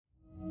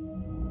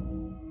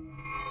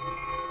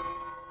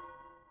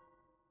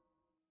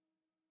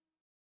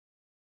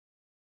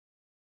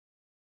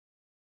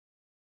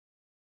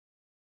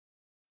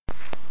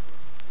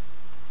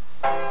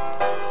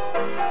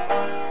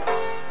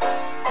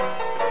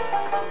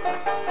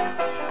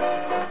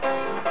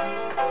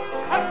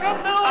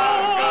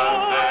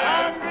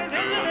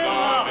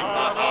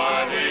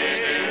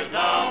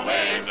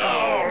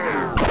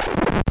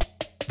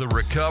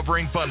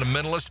Recovering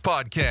Fundamentalist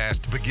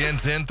podcast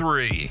begins in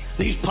 3.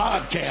 These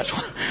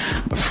podcasts,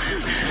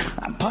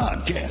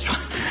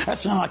 that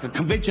sounds like a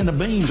convention of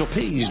beans or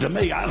peas to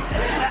me.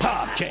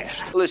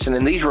 Podcast. Listen,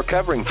 and these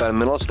recovering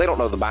fundamentalists, they don't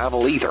know the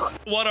Bible either.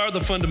 What are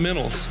the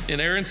fundamentals?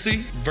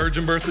 Inerrancy,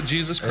 virgin birth of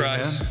Jesus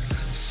Christ, Amen.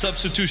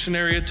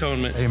 Substitutionary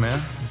atonement,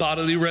 Amen.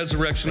 bodily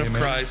resurrection Amen.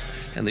 of Christ,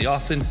 and the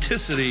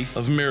authenticity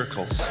of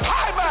miracles.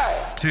 Hi,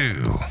 man.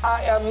 2.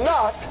 I am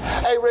not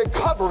a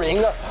recovering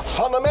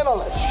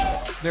fundamentalist.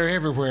 They're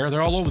everywhere.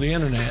 They're all over the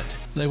internet.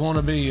 They want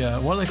to be,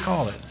 what do they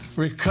call it?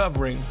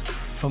 Recovering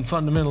from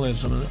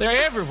fundamentalism.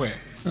 They're everywhere.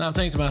 And I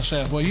think to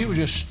myself, well, you were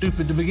just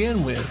stupid to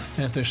begin with.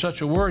 And if there's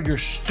such a word, you're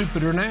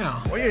stupider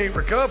now. We ain't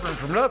recovering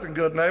from nothing,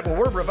 good neighbor.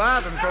 We're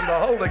reviving from the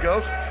Holy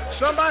Ghost.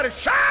 Somebody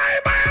say,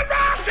 man,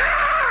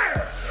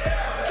 Roger!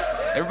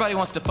 Everybody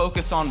wants to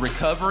focus on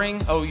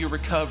recovering. Oh, you're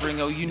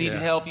recovering. Oh, you need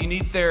help. You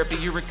need therapy.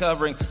 You're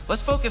recovering.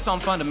 Let's focus on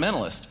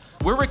fundamentalist.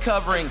 We're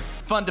recovering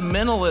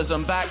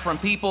fundamentalism back from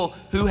people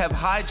who have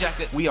hijacked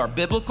it. We are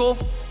biblical.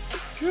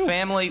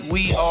 Family,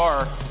 we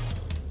are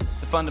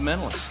the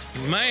fundamentalists.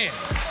 Man.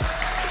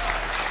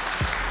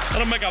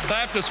 That'll make a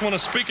Baptist want to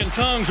speak in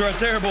tongues right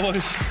there,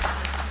 boys.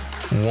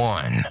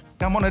 1.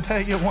 I'm going to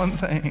tell you one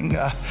thing.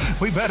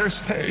 We better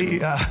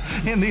stay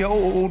in the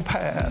old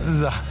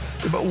paths.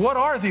 But what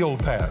are the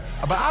old paths?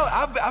 But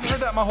I've heard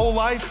that my whole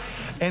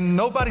life, and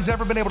nobody's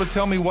ever been able to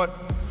tell me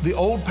what the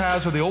old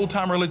paths or the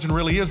old-time religion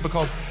really is,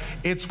 because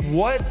it's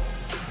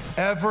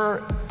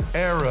whatever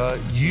era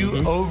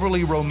you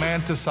overly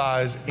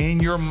romanticize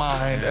in your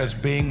mind as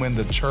being when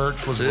the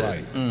church was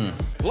right.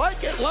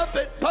 Like it, lump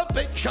it, pump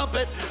it, chump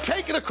it,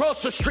 take it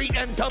across the street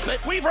and dump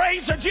it. We've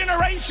raised a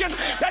generation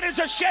that is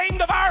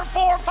ashamed of our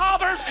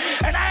forefathers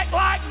and act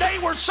like they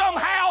were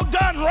somehow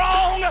done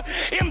wrong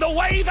in the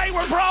way they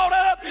were brought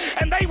up,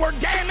 and they were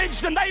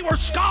damaged and they were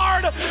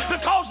scarred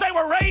because they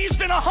were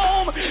raised in a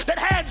home that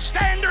had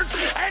standards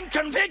and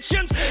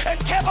convictions and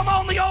kept them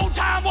on the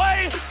old-time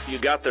way. You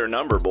got their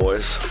number,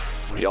 boys.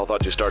 Y'all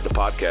thought you started a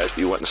podcast,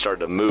 you went and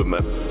started a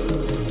movement.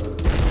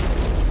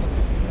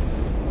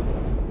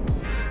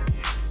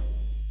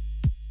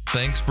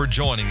 Thanks for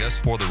joining us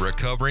for the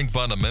Recovering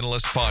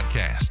Fundamentalist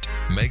podcast.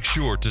 Make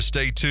sure to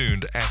stay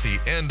tuned at the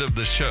end of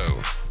the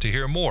show to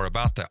hear more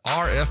about the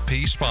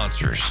RFP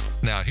sponsors.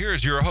 Now,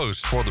 here's your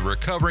host for the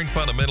Recovering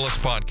Fundamentalist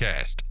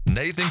podcast,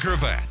 Nathan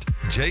Cravat,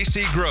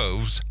 J.C.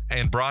 Groves,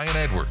 and Brian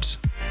Edwards.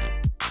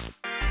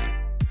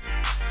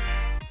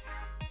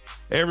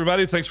 Hey,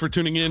 everybody. Thanks for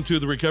tuning in to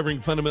the Recovering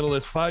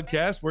Fundamentalist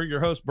podcast. We're your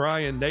hosts,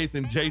 Brian,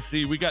 Nathan,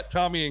 JC. We got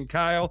Tommy and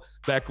Kyle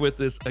back with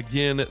us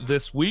again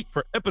this week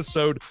for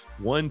episode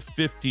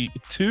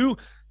 152.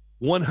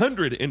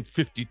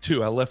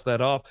 152. I left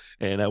that off,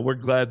 and we're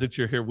glad that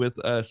you're here with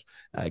us.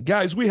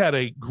 Guys, we had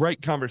a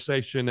great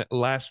conversation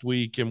last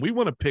week, and we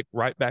want to pick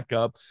right back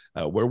up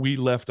where we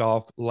left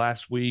off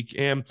last week.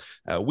 And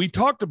we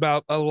talked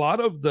about a lot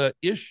of the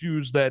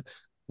issues that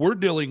we're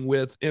dealing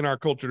with in our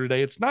culture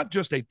today. It's not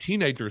just a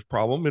teenager's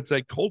problem. It's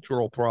a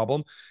cultural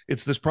problem.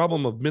 It's this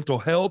problem of mental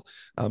health,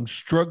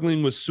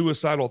 struggling with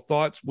suicidal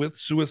thoughts, with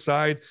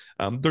suicide.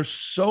 There's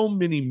so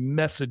many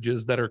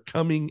messages that are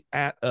coming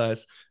at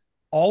us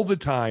all the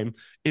time.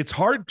 It's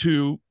hard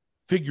to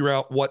figure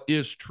out what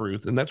is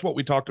truth. And that's what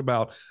we talked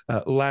about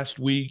last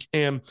week.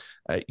 And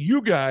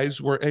you guys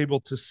were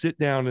able to sit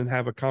down and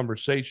have a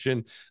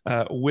conversation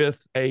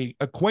with a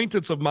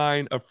acquaintance of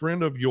mine, a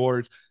friend of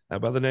yours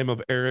by the name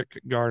of Eric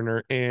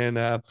Garner. And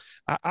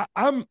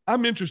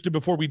I'm interested,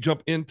 before we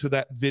jump into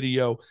that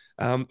video,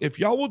 if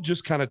y'all will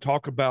just kind of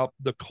talk about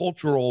the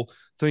cultural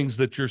things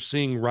that you're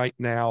seeing right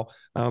now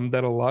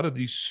that a lot of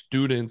these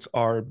students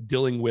are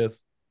dealing with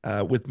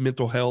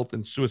mental health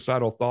and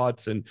suicidal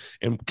thoughts, and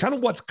kind of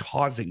what's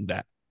causing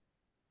that.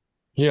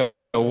 Yeah,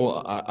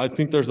 well, I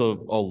think there's a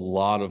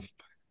lot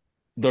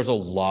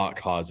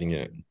causing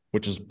it,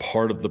 which is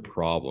part of the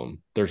problem.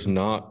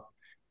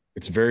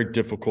 It's very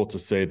difficult to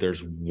say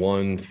there's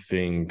one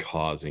thing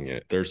causing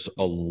it. There's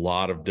a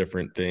lot of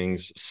different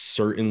things,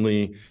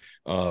 certainly,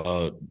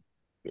 and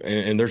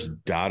there's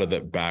data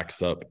that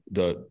backs up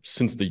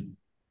since the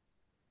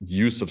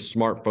use of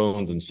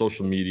smartphones and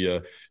social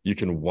media, you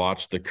can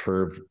watch the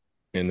curve,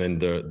 and then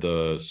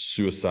the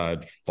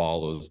suicide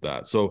follows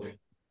that. So,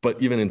 but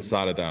even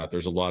inside of that,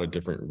 there's a lot of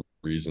different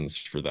reasons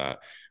for that.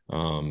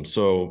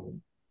 So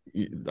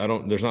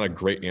there's not a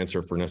great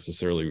answer for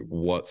necessarily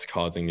what's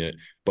causing it,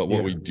 but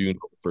what we do know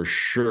for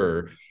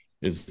sure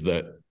is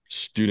that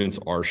students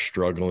are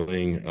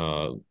struggling,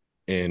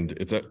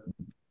 and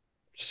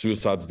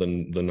suicide's the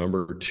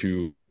number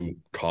 2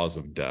 cause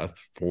of death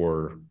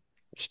for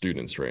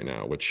students right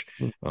now, which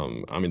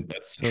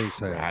that's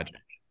so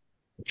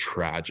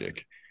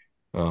tragic.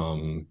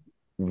 When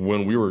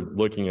we were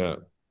looking at,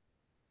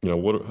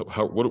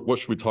 what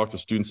should we talk to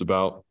students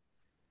about,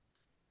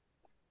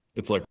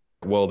 it's like,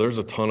 well, there's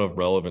a ton of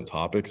relevant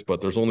topics, but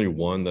there's only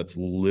one that's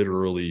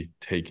literally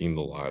taking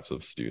the lives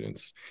of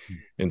students.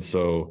 And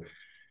so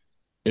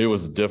it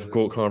was a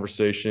difficult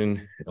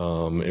conversation.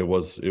 It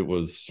was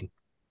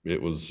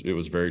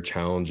very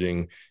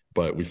challenging.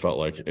 but we felt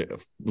like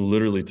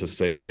literally to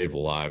save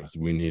lives,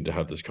 we need to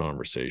have this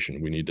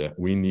conversation. We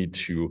need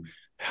to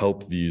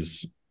help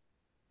these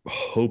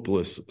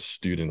hopeless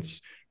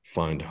students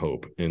find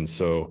hope. And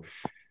so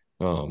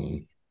I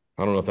don't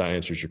know if that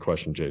answers your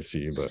question,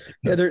 JC, but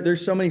yeah,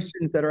 there's so many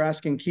students that are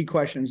asking key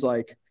questions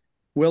like,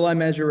 will I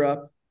measure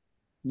up?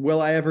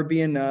 Will I ever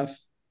be enough?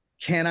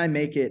 Can I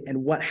make it?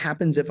 And what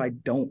happens if I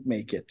don't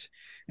make it?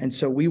 And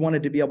so we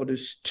wanted to be able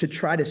to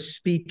try to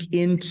speak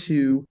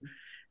into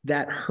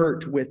that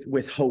hurt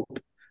with hope,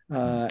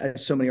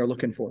 as so many are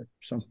looking for.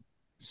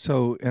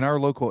 So in our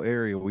local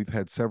area, we've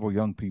had several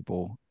young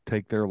people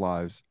take their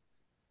lives.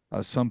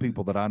 Some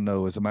people that I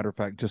know, as a matter of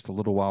fact, just a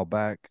little while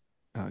back,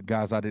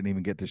 guys, I didn't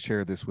even get to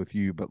share this with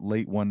you, but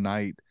late one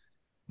night,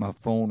 my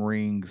phone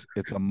rings.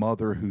 It's a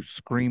mother who's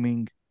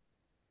screaming.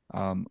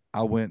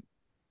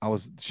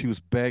 She was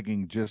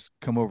begging, just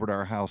come over to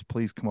our house.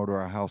 Please come over to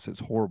our house.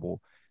 It's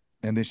horrible.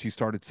 And then she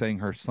started saying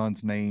her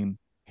son's name.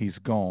 He's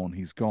gone.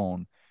 He's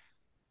gone.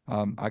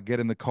 I get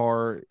in the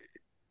car,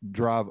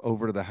 drive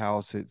over to the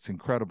house. It's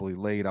incredibly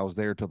late. I was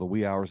there till the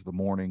wee hours of the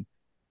morning.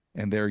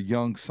 And their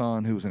young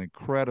son, who was an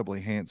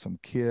incredibly handsome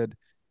kid,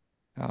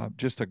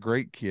 just a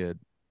great kid,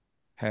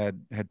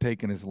 had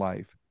taken his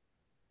life.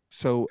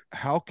 So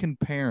how can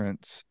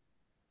parents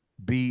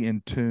be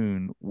in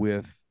tune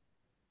with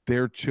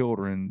their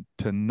children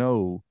to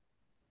know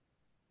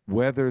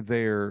whether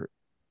their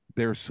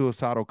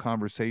suicidal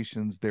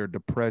conversations, their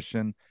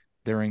depression,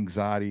 their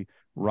anxiety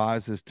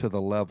rises to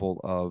the level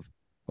of,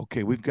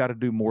 okay, we've got to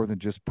do more than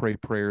just pray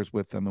prayers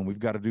with them, and we've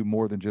got to do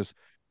more than just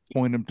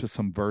point them to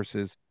some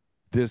verses.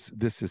 This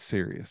is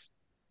serious.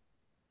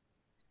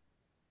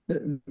 A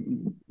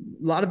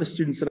lot of the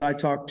students that I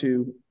talk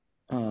to,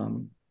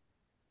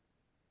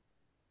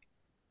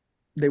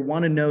 they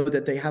want to know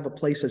that they have a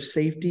place of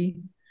safety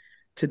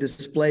to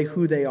display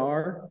who they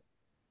are,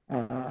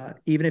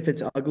 even if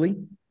it's ugly.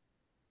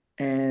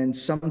 And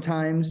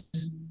sometimes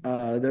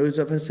those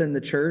of us in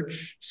the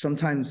church,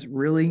 sometimes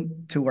really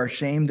to our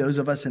shame, those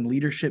of us in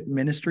leadership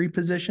ministry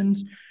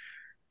positions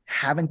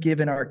haven't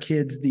given our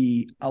kids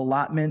the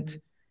allotment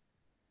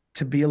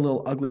to be a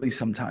little ugly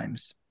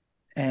sometimes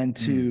and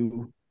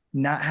to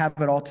not have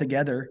it all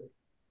together.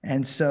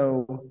 And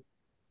so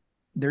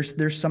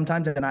there's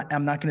sometimes, and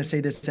I'm not going to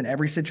say this in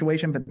every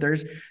situation, but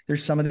there's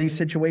some of these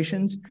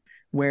situations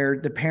where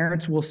the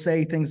parents will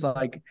say things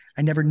like,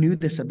 I never knew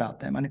this about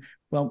them.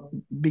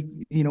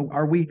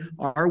 Are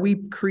we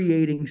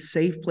creating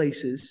safe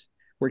places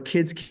where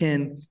kids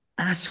can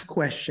ask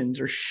questions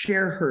or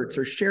share hurts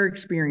or share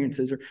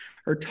experiences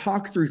or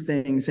talk through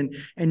things and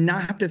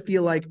not have to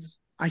feel like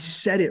I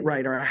said it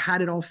right or I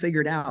had it all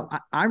figured out.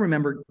 I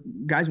remember,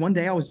 guys, one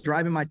day I was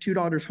driving my two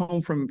daughters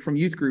home from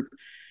youth group,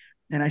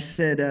 and I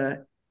said,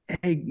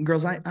 hey,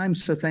 girls, I'm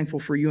so thankful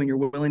for you and your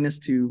willingness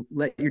to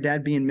let your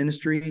dad be in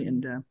ministry.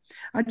 And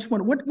I just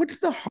wonder, what's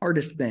the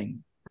hardest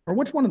thing, or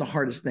what's one of the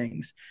hardest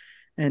things?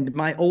 And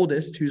my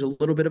oldest, who's a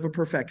little bit of a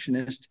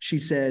perfectionist, she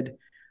said,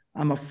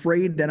 I'm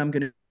afraid that I'm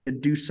going to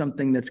do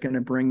something that's going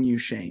to bring you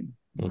shame.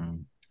 Mm-hmm.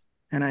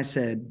 And I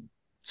said,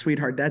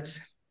 sweetheart,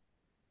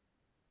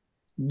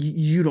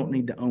 you don't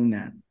need to own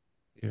that.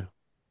 Yeah.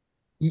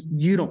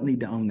 You don't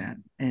need to own that.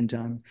 And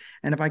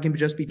if I can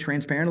just be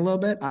transparent a little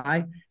bit,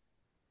 I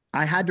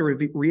had to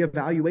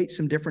reevaluate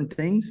some different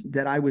things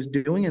that I was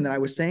doing and that I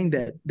was saying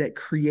that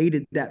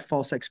created that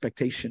false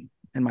expectation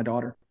in my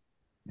daughter.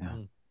 Yeah.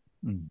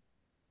 Mm-hmm.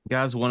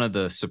 Guys, one of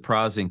the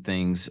surprising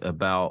things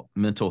about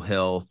mental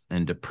health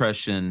and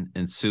depression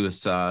and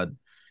suicide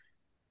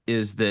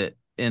is that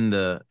in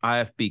the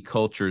IFB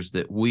cultures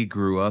that we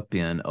grew up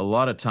in, a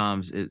lot of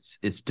times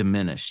it's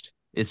diminished.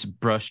 It's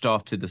brushed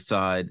off to the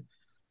side.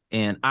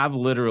 And I've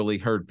literally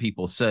heard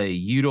people say,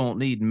 you don't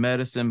need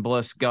medicine,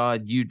 bless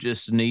God. You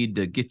just need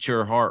to get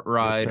your heart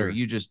right, or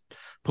you just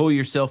pull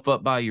yourself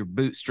up by your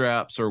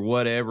bootstraps or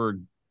whatever,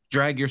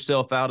 drag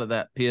yourself out of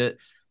that pit.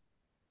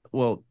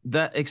 Well,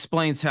 that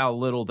explains how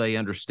little they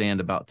understand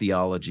about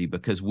theology,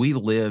 because we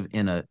live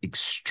in an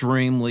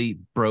extremely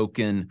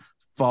broken,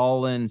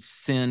 fallen,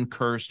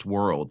 sin-cursed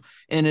world,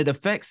 and it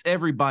affects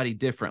everybody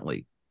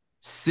differently.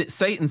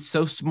 Satan's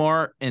so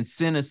smart and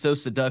sin is so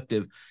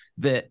seductive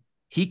that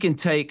he can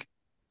take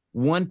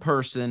one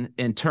person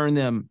and turn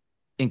them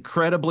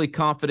incredibly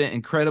confident,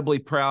 incredibly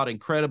proud,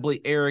 incredibly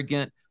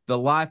arrogant, the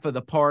life of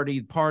the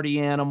party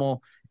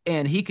animal,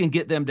 and he can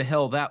get them to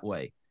hell that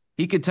way.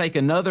 He could take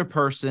another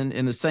person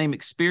in the same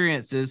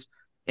experiences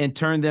and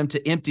turn them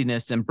to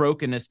emptiness and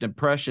brokenness,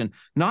 depression,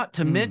 not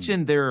to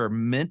mention there are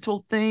mental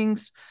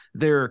things,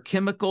 there are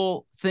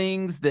chemical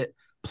things that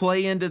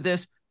play into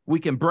this. We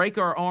can break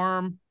our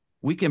arm,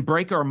 we can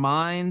break our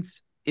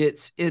minds.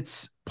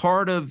 It's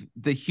part of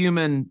the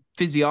human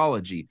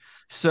physiology.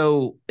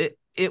 So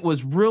it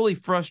was really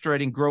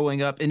frustrating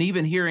growing up, and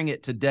even hearing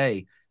it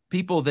today,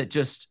 people that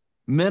just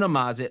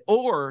minimize it,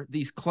 or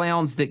these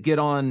clowns that get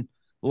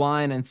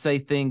online and say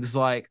things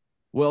like,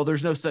 well,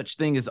 there's no such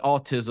thing as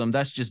autism.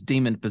 That's just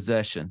demon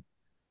possession.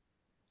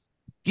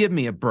 Give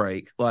me a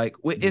break. Like,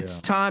 it's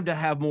time to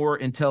have more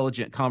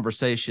intelligent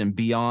conversation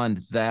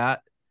beyond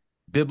that.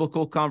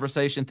 biblical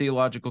conversation,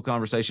 theological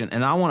conversation.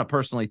 And I want to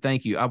personally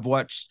thank you. I've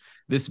watched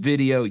this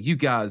video. You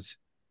guys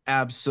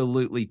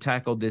absolutely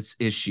tackled this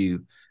issue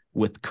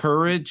with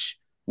courage,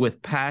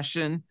 with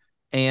passion,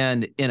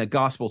 and in a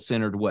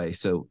gospel-centered way.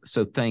 So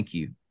thank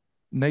you.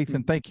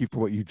 Nathan, thank you for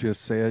what you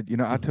just said. You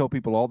know, I tell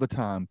people all the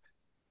time,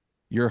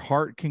 your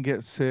heart can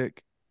get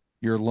sick,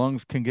 your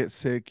lungs can get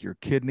sick, your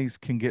kidneys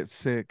can get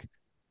sick.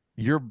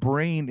 Your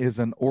brain is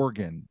an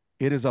organ.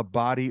 It is a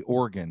body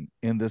organ.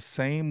 In the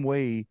same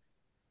way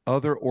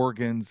other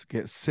organs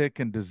get sick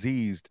and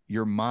diseased,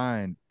 your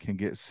mind can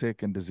get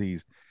sick and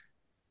diseased.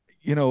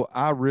 You know,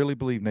 I really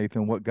believe,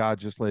 Nathan, what God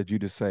just led you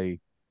to say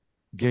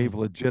gave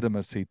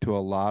legitimacy to a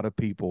lot of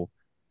people.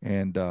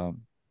 And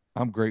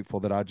I'm grateful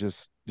that I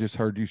just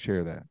heard you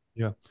share that.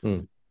 Yeah.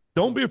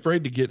 Don't be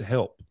afraid to get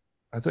help.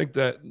 I think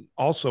that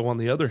also, on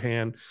the other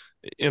hand,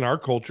 in our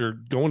culture,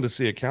 going to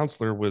see a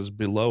counselor was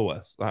below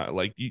us.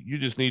 Like you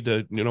just need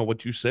to, you know,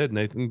 what you said,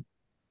 Nathan,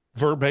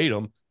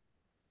 verbatim,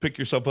 pick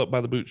yourself up by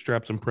the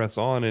bootstraps and press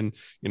on. And,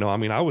 you know, I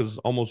mean, I was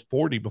almost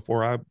 40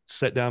 before I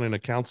sat down in a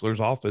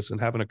counselor's office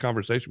and having a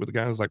conversation with a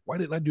guy. I was like, why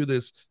didn't I do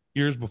this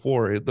years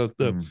before?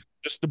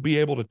 Just to be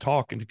able to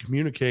talk and to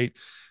communicate.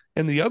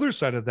 And the other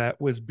side of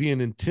that was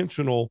being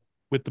intentional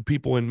with the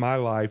people in my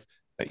life.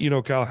 You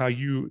know, Kyle, how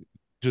you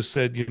just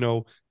said, you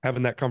know,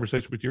 having that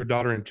conversation with your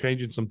daughter and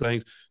changing some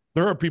things.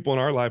 There are people in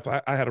our life.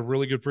 I had a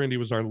really good friend. He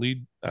was our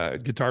lead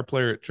guitar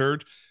player at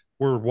church.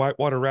 We're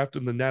whitewater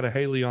rafting the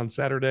Natahaley on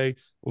Saturday,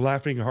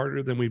 laughing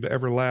harder than we've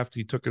ever laughed.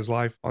 He took his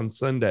life on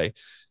Sunday.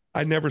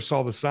 I never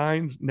saw the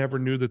signs, never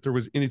knew that there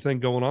was anything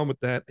going on with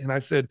that. And I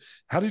said,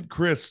 how did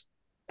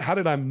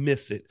I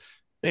miss it?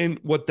 And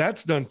what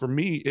that's done for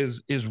me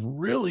is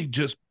really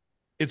just,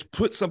 it's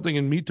put something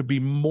in me to be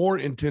more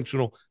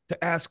intentional,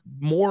 to ask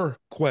more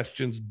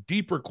questions,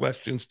 deeper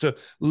questions, to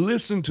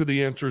listen to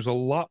the answers a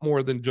lot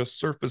more than just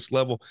surface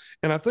level.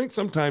 And I think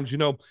sometimes, you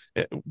know,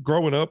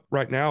 growing up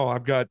right now,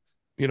 I've got,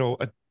 you know,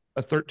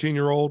 a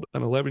 13-year-old,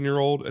 an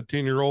 11-year-old, a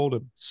 10-year-old,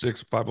 a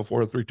 6,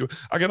 504, 32.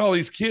 I got all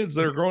these kids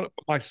that are growing up.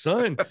 My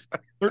son,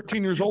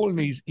 13 years old, and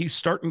he's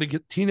starting to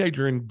get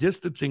teenager and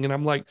distancing. And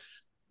I'm like,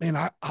 man,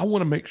 I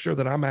want to make sure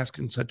that I'm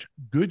asking such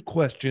good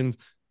questions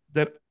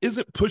that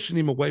isn't pushing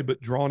him away,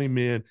 but drawing him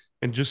in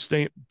and just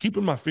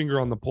keeping my finger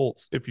on the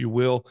pulse, if you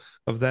will,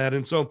 of that.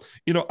 And so,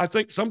 you know, I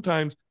think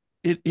sometimes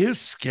it is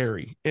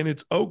scary, and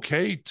it's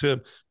okay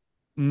to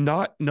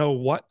not know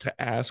what to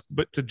ask,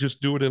 but to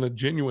just do it in a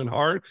genuine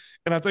heart.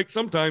 And I think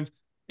sometimes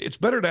it's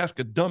better to ask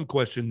a dumb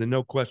question than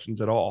no questions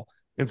at all.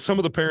 And some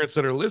of the parents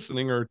that are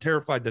listening are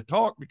terrified to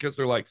talk because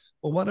they're like,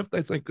 well, what if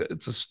they think that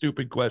it's a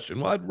stupid question?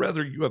 Well, I'd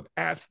rather you have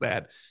asked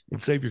that and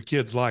save your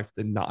kid's life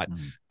than not.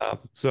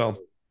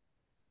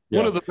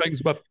 One of the things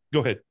about,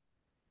 go ahead.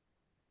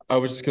 I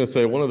was just going to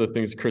say, one of the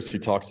things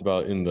Krissie talks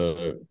about in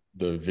the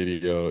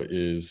video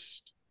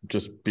is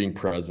just being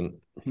present,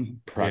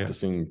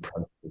 practicing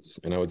presence.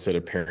 And I would say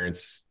to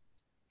parents,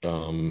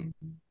 you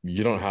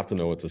don't have to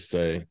know what to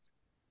say,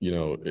 you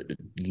know,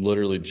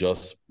 literally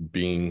just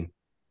being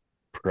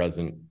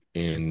present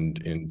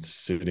and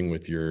sitting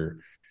with your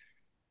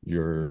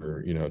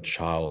you know,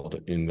 child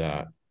in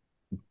that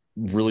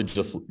really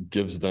just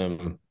gives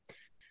them,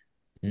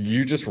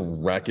 you just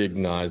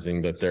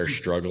recognizing that they're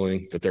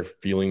struggling, that they're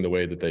feeling the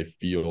way that they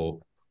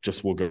feel,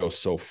 just will go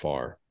so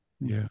far.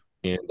 Yeah.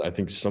 And I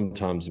think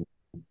sometimes,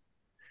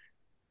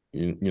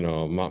 you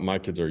know, my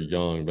kids are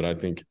young, but I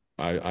think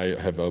I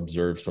have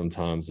observed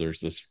sometimes there's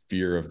this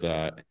fear of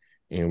that,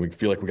 and we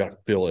feel like we got to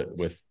fill it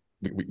with,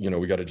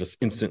 we got to just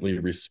instantly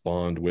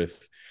respond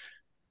with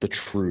the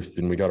truth,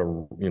 and we got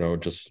to, you know,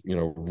 just, you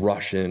know,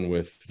 rush in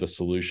with the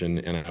solution.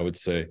 And I would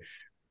say,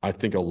 I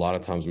think a lot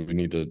of times we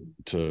need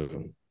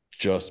to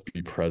just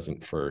be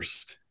present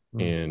first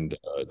and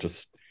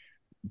just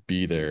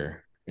be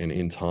there. And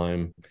in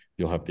time,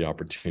 you'll have the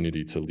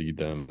opportunity to lead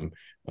them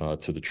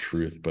to the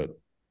truth. But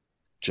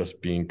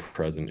just being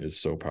present is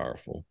so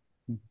powerful.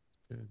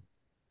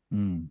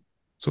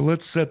 So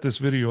let's set this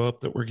video up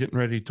that we're getting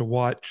ready to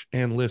watch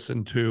and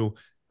listen to.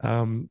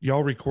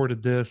 Y'all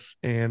recorded this,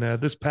 and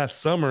this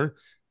past summer,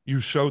 you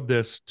showed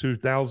this to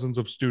thousands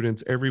of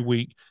students every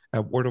week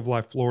at Word of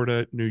Life,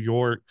 Florida, New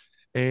York,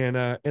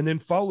 and then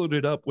followed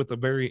it up with a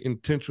very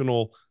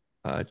intentional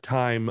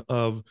time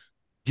of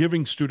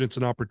giving students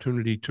an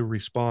opportunity to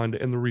respond.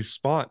 And the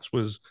response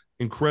was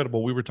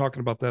incredible. We were talking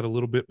about that a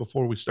little bit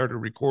before we started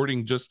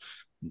recording, just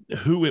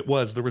who it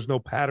was. There was no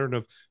pattern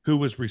of who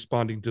was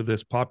responding to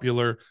this.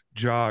 Popular,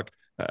 jock,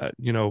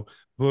 you know,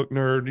 book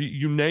nerd,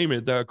 you name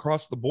it,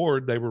 across the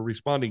board, they were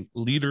responding.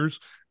 Leaders.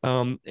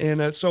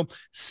 So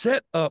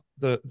set up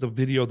the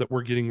video that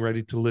we're getting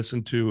ready to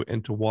listen to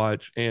and to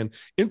watch, and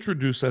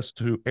introduce us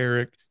to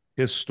Eric,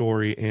 his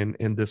story,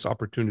 and this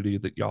opportunity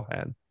that y'all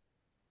had.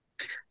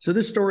 So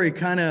this story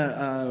kind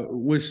of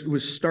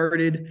was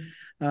started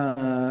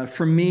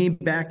for me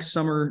back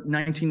summer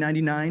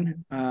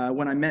 1999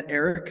 when I met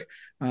Eric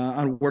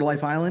on Word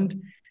Life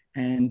Island,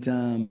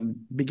 and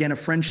began a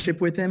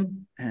friendship with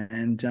him.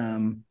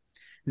 And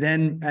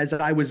then as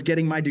I was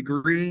getting my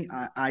degree,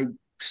 I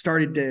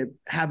started to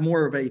have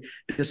more of a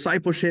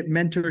discipleship,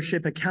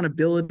 mentorship,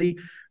 accountability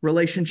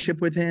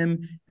relationship with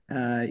him.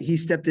 He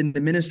stepped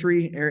into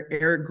ministry.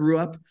 Eric grew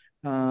up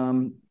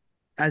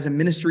as a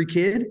ministry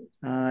kid.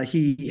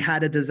 He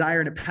had a desire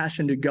and a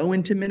passion to go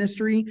into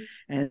ministry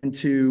and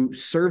to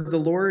serve the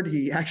Lord.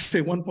 He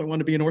actually at one point wanted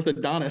to be an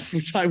orthodontist,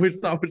 which I always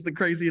thought was the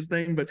craziest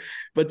thing, but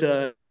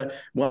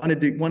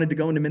wanted to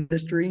go into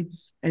ministry,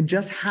 and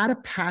just had a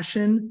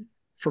passion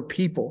for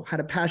people, had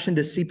a passion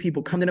to see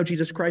people come to know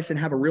Jesus Christ and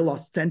have a real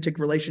authentic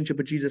relationship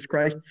with Jesus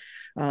Christ.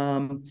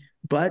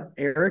 But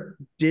Eric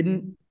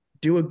didn't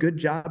do a good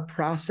job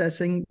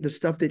processing the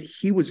stuff that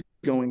he was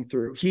going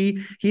through.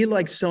 He,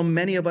 like so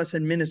many of us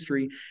in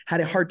ministry,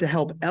 had a heart to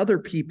help other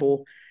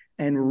people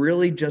and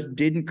really just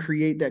didn't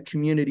create that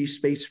community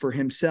space for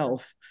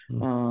himself.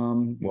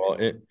 Well,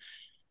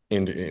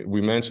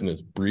 we mentioned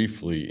this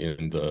briefly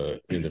in the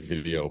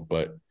video,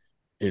 but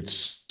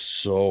it's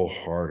so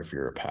hard if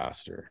you're a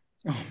pastor.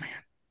 Oh man.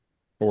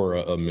 Or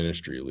a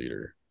ministry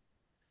leader.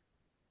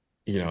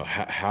 You know,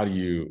 how do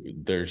you,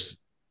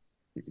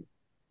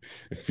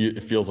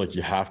 it feels like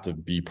you have to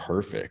be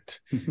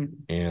perfect.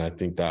 And I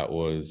think that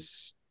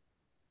was,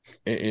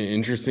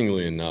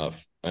 interestingly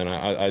enough, and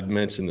I'd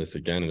mentioned this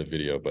again in the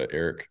video, but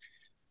Eric,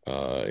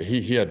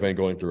 he had been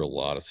going through a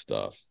lot of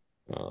stuff.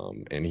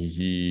 And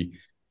he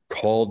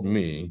called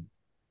me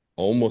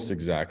almost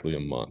exactly a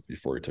month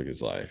before he took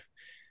his life.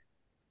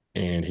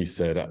 And he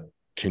said,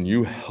 can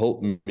you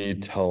help me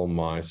tell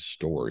my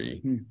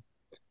story?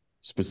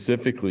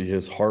 Specifically,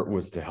 his heart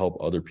was to help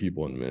other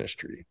people in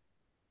ministry,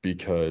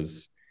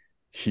 because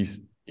he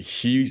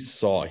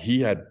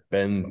had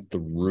been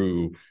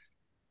through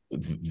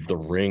the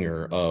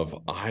ringer of,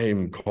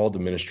 I'm called to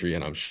ministry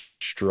and I'm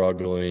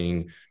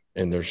struggling,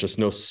 and there's just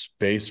no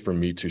space for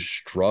me to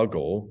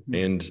struggle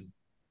and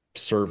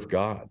serve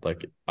God.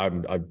 Like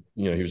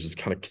he was just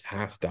kind of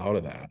cast out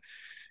of that.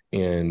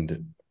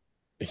 And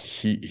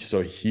he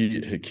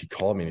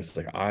called me and he's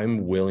like,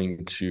 I'm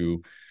willing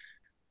to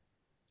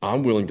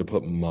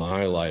put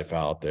my life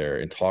out there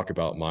and talk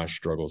about my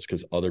struggles,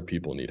 because other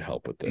people need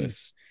help with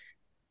this.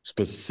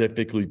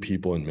 Specifically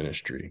people in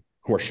ministry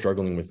who are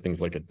struggling with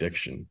things like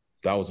addiction.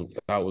 That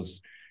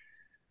was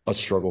a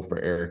struggle for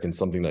Eric, and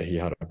something that he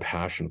had a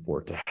passion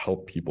for, to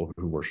help people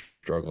who were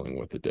struggling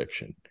with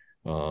addiction,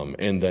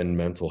 and then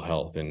mental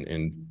health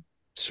and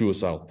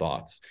suicidal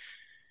thoughts.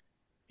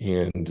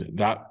 And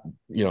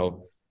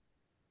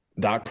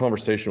that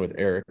conversation with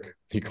Eric,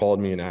 he called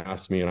me and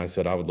asked me, and I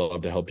said, I would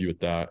love to help you with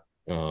that.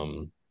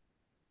 And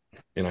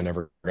I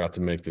never got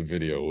to make the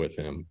video with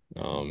him.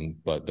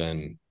 But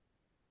then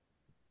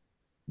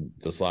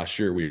this last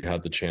year, we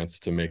had the chance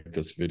to make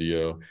this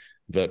video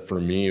that for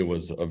me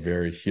was a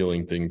very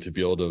healing thing, to be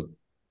able to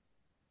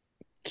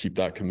keep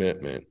that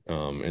commitment,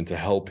 and to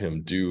help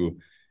him do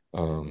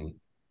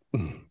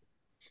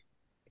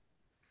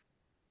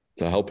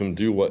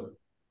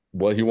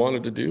what he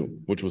wanted to do,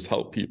 which was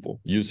help people,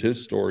 use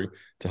his story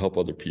to help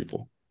other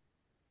people.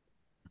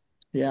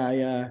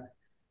 Yeah.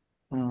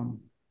 I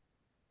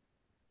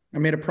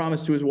made a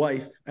promise to his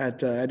wife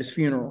at his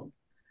funeral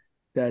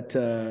that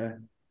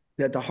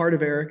the heart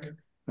of Eric,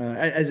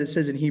 as it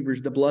says in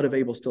Hebrews, the blood of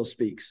Abel still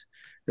speaks.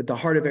 That the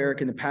heart of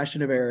Eric and the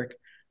passion of Eric,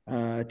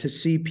 to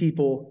see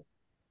people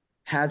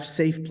have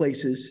safe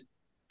places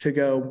to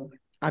go,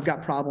 I've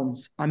got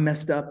problems, I'm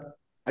messed up,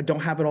 I don't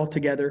have it all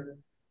together,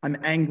 I'm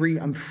angry,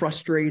 I'm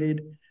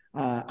frustrated,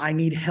 I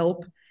need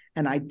help,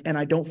 and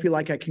I don't feel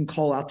like I can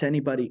call out to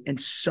anybody.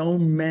 And so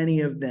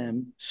many of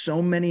them,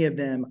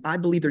 I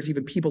believe there's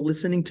even people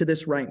listening to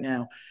this right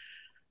now,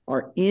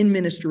 are in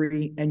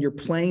ministry, and you're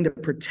playing the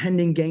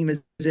pretending game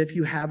as if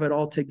you have it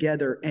all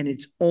together, and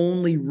it's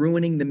only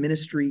ruining the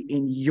ministry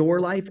in your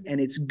life, and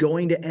it's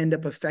going to end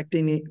up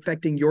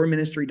affecting your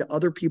ministry to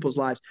other people's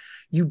lives.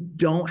 You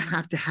don't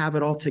have to have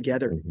it all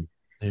together.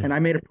 Yeah. And I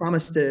made a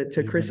promise to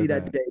Krissie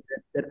that day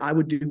that I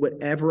would do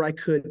whatever I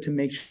could to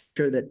make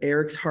sure that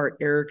Eric's heart,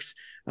 Eric's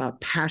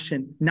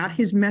passion, not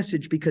his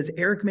message, because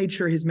Eric made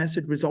sure his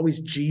message was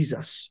always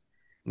Jesus.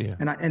 Yeah.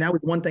 And that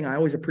was one thing I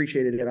always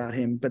appreciated about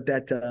him, but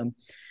that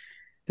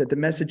the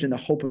message and the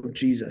hope of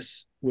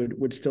Jesus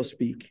would still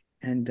speak.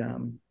 And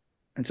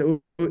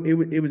so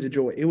it was a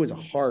joy. It was a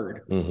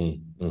hard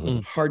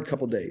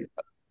couple of days.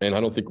 And I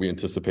don't think we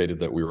anticipated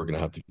that we were going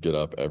to have to get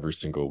up every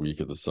single week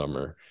of the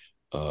summer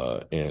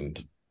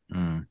and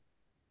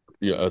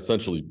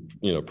essentially,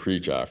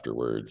 preach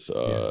afterwards.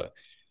 I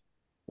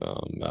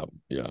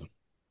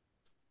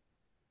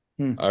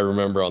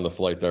remember on the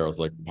flight there, I was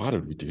like, why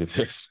did we do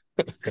this?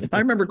 I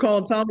remember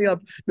calling Tommy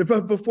up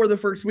before the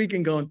first week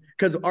and going,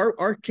 because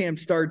our camp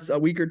starts a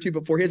week or two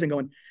before his, and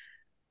going,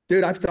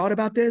 dude, I've thought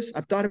about this.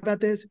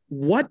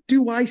 What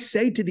do I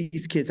say to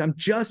these kids? I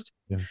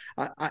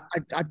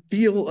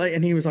feel,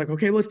 and he was like,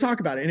 okay, let's talk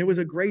about it. And it was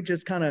a great,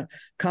 just kind of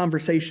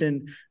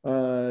conversation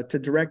to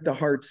direct the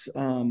hearts,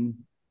 and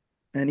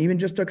even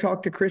just to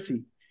talk to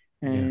Krissie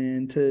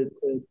and to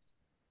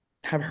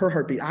have her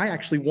heartbeat. I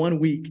actually one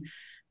week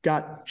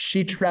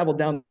she traveled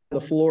down to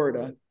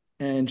Florida,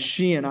 and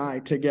she and I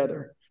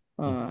together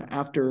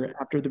after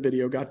the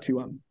video got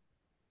to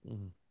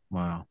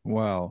Wow.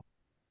 Well,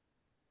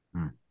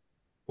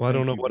 I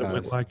don't know what it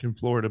went guys. like in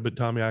Florida, but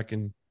Tommy, I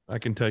can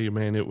tell you,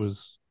 man, it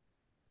was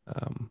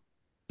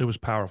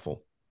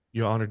powerful.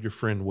 You honored your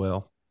friend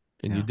well,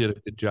 and you did a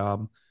good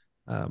job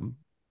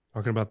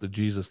talking about the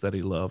Jesus that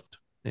he loved,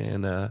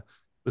 and the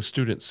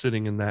students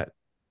sitting in that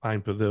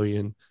pine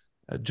pavilion,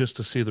 just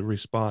to see the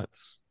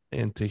response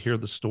and to hear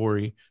the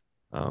story.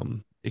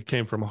 It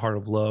came from a heart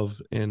of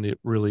love, and it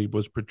really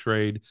was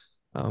portrayed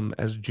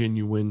as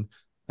genuine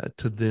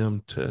to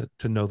them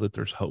to know that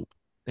there's hope.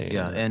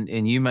 And,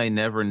 and you may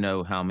never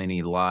know how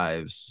many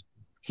lives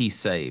he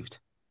saved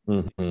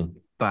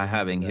by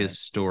having his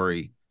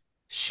story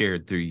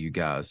shared through you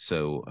guys.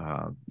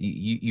 So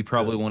you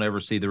probably won't ever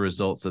see the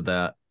results of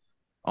that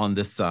on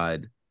this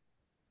side,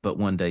 but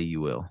one day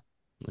you will.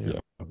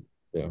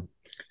 Yeah.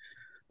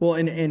 Well,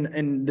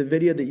 and the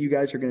video that you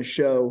guys are going to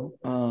show,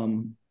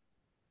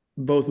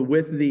 both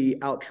with the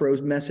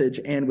outro message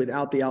and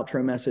without the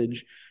outro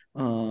message,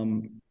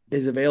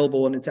 is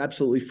available, and it's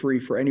absolutely free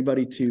for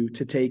anybody to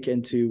take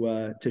and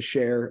to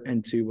share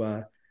and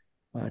to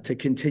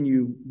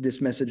continue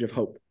this message of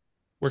hope.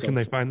 Where can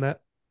they find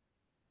that?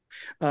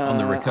 On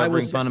the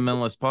Recovering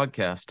Fundamentalist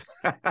podcast.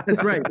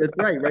 That's right,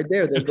 right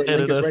there. Just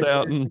edit us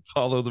out and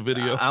follow the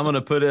video. I'm going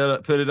to put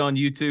it on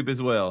YouTube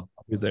as well.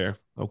 I'll be there.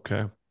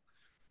 Okay.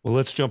 Well,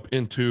 let's jump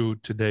into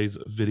today's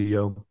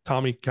video.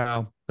 Tommy,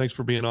 Kyle, thanks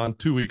for being on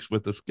 2 weeks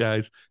with us,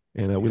 guys.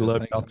 And we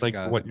love y'all. Thanks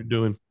for what you're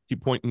doing.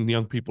 Keep pointing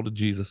young people to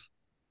Jesus.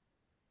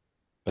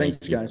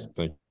 Thanks, guys.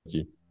 Thank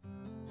you.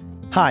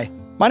 Hi,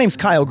 my name's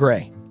Kyle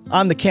Gray.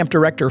 I'm the camp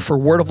director for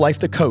Word of Life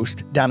The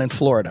Coast down in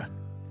Florida.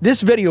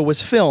 This video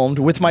was filmed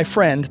with my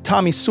friend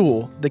Tommy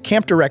Sewall, the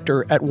camp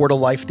director at Word of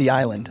Life The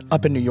Island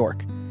up in New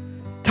York.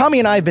 Tommy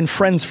and I have been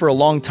friends for a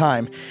long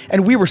time,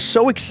 and we were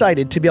so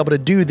excited to be able to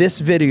do this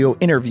video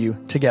interview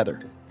together.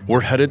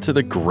 We're headed to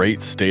the great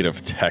state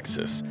of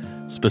Texas,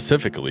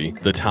 specifically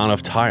the town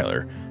of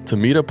Tyler, to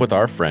meet up with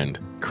our friend,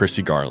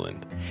 Krissie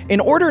Garland. In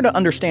order to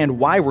understand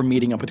why we're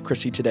meeting up with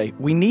Krissie today,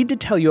 we need to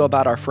tell you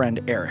about our friend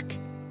Eric.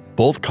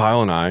 Both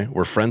Kyle and I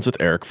were friends with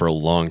Eric for a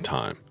long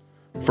time.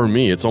 For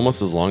me, it's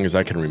almost as long as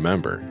I can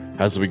remember,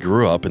 as we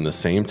grew up in the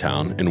same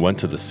town and went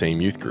to the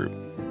same youth group.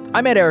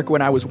 I met Eric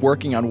when I was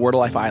working on Word of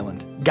Life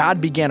Island.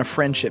 God began a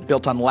friendship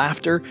built on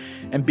laughter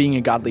and being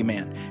a godly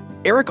man.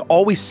 Eric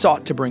always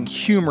sought to bring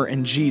humor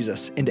and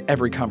Jesus into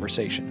every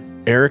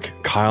conversation. Eric,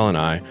 Kyle, and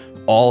I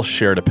all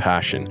shared a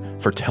passion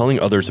for telling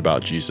others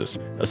about Jesus,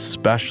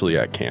 especially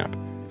at camp.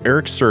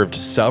 Eric served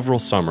several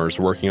summers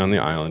working on the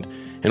island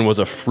and was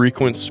a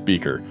frequent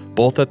speaker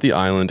both at the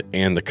island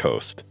and the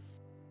coast.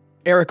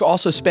 Eric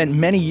also spent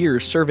many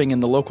years serving in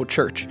the local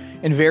church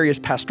in various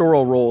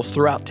pastoral roles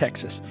throughout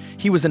Texas.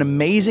 He was an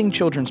amazing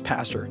children's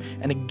pastor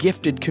and a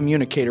gifted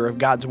communicator of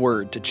God's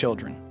word to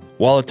children.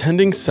 While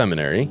attending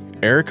seminary,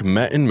 Eric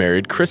met and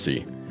married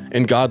Krissie,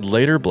 and God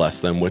later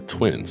blessed them with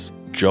twins,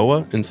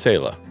 Joah and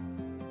Selah.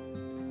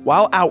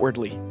 While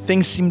outwardly,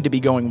 things seemed to be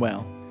going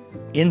well,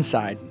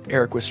 inside,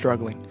 Eric was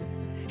struggling.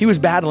 He was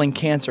battling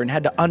cancer and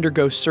had to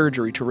undergo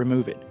surgery to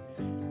remove it.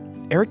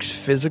 Eric's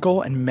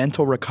physical and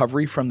mental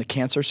recovery from the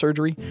cancer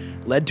surgery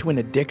led to an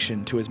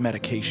addiction to his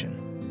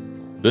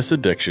medication. This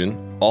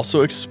addiction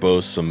also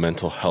exposed some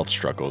mental health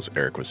struggles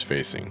Eric was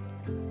facing.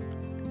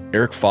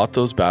 Eric fought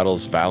those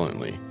battles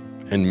valiantly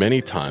and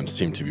many times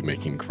seemed to be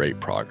making great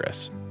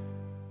progress.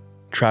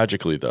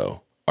 Tragically,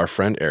 though, our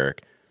friend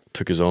Eric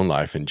took his own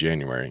life in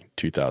January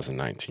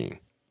 2019.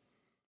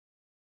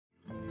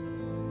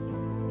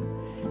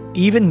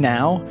 Even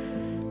now,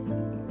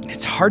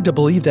 it's hard to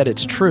believe that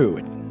it's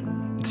true.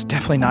 It's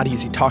definitely not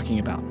easy talking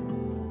about.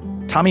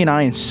 Tommy and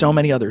I and so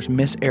many others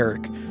miss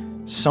Eric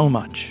so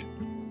much.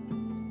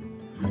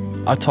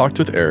 I talked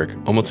with Eric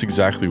almost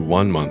exactly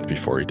 1 month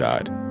before he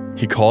died.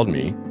 He called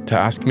me to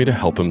ask me to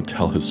help him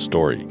tell his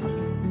story.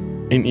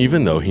 And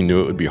even though he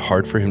knew it would be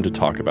hard for him to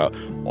talk about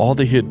all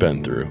that he had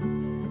been through,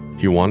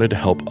 he wanted to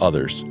help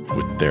others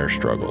with their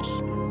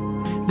struggles.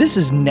 This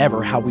is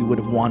never how we would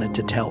have wanted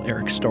to tell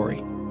Eric's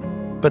story,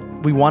 but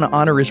we want to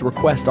honor his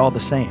request all the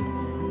same.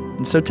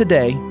 And so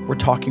today, we're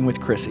talking with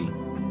Krissie,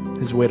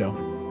 his widow.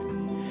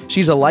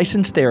 She's a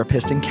licensed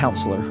therapist and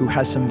counselor who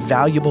has some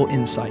valuable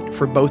insight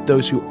for both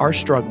those who are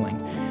struggling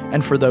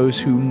and for those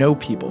who know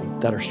people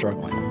that are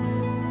struggling.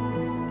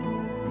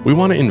 We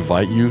want to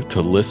invite you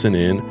to listen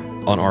in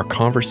on our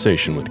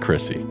conversation with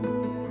Krissie.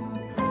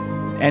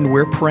 And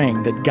we're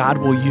praying that God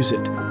will use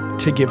it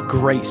to give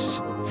grace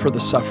for the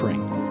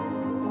suffering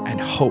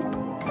and hope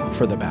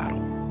for the battle.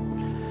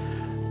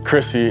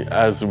 Krissie,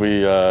 as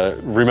we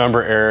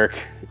remember Eric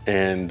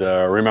and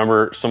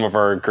remember some of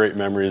our great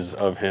memories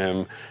of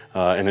him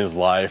in his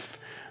life,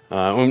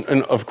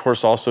 and of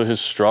course also his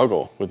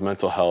struggle with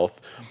mental health,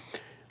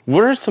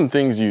 what are some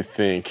things you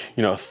think,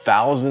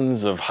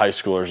 thousands of high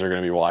schoolers are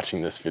going to be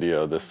watching this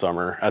video this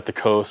summer at the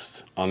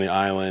coast, on the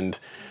island,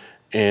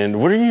 and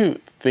what do you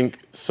think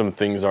some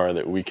things are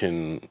that we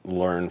can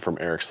learn from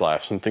Eric's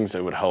life, some things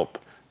that would help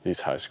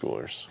these high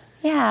schoolers?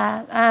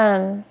 Yeah,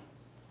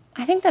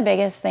 I think the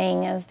biggest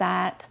thing is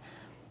that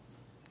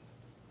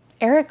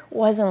Eric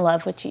was in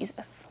love with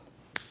Jesus.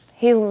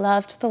 He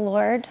loved the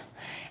Lord,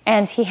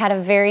 and he had a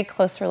very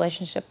close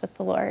relationship with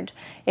the Lord.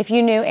 If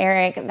you knew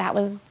Eric, that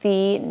was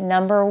the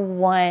number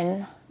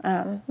one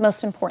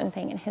most important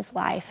thing in his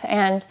life.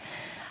 And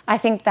I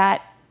think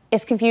that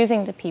is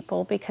confusing to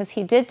people because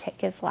he did take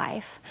his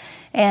life,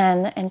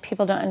 and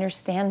people don't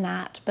understand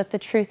that. But the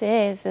truth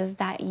is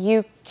that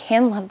you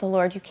can love the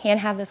Lord, you can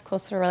have this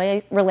closer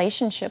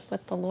relationship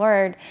with the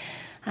Lord,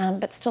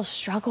 but still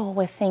struggle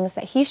with things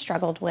that he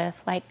struggled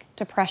with, like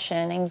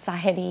depression,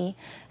 anxiety,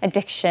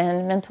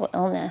 addiction, mental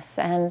illness.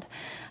 And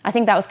I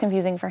think that was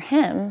confusing for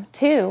him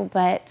too,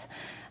 but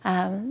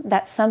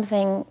that's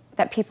something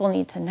that people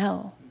need to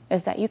know,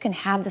 is that you can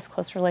have this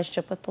close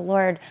relationship with the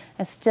Lord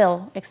and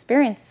still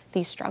experience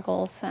these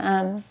struggles.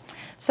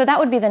 So that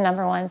would be the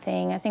number one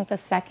thing. I think the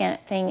second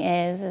thing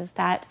is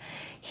that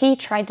he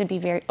tried to be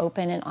very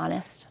open and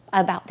honest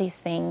about these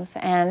things.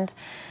 And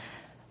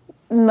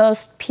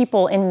most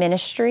people in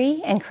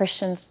ministry and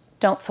Christians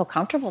don't feel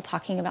comfortable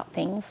talking about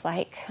things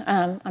like,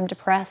 I'm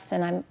depressed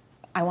and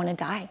I want to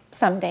die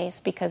some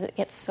days because it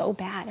gets so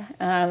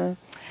bad.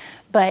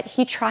 But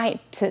he tried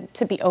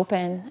to be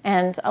open,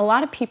 and a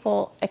lot of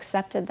people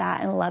accepted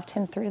that and loved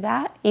him through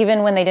that,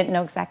 even when they didn't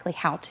know exactly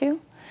how to.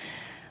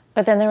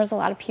 But then there was a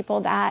lot of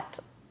people that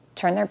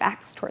turned their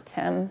backs towards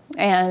him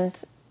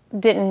and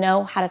didn't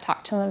know how to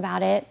talk to him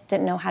about it,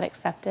 didn't know how to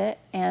accept it,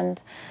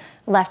 and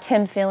left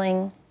him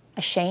feeling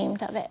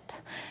ashamed of it.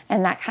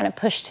 And that kind of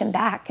pushed him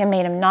back and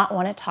made him not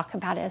want to talk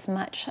about it as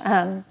much.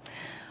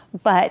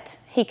 But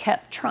he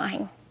kept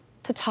trying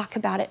to talk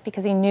about it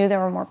because he knew there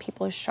were more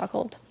people who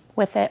struggled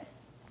with it.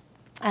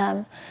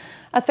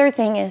 A third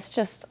thing is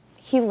just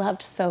he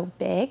loved so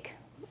big,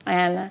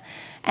 and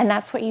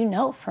that's what you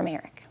know from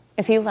Eric,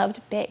 is he loved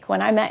big.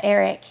 When I met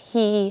Eric,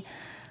 he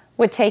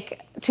would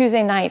take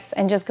Tuesday nights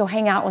and just go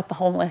hang out with the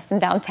homeless in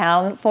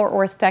downtown Fort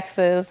Worth,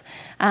 Texas,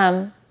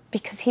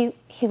 because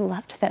he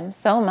loved them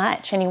so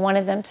much and he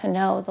wanted them to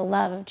know the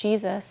love of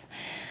Jesus.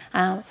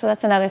 So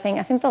that's another thing.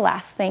 I think the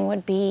last thing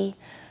would be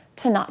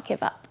to not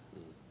give up.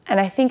 And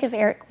I think if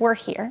Eric were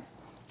here,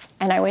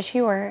 and I wish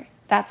he were,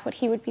 that's what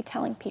he would be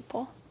telling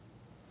people.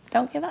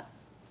 Don't give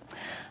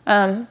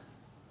up.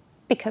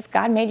 Because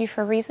God made you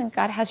for a reason.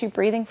 God has you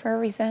breathing for a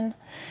reason.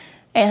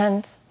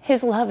 And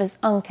his love is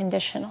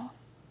unconditional.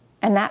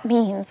 And that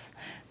means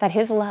that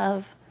his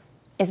love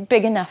is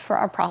big enough for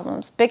our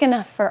problems, big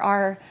enough for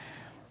our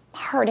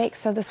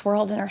heartaches of this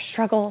world and our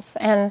struggles.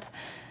 And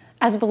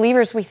as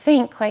believers, we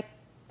think like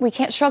we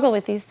can't struggle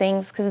with these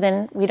things because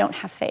then we don't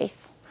have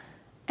faith.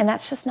 And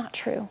that's just not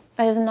true.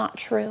 That is not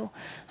true.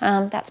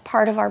 That's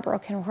part of our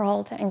broken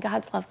world, and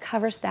God's love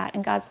covers that,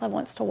 and God's love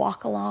wants to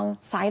walk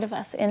alongside of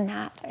us in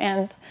that.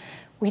 And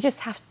we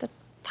just have to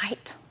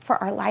fight for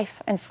our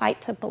life and fight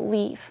to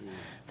believe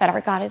that our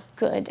God is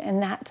good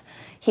and that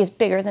he's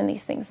bigger than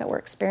these things that we're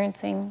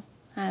experiencing,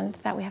 and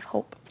that we have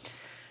hope.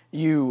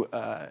 You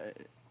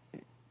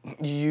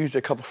used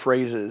a couple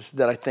phrases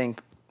that I think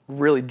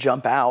really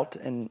jump out,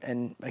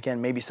 and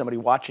again, maybe somebody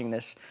watching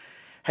this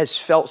has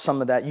felt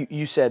some of that.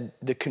 You said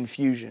the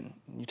confusion.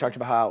 You talked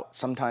about how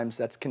sometimes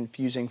that's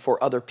confusing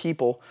for other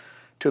people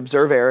to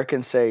observe Eric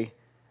and say,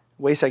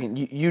 wait a second,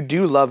 you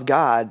do love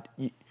God,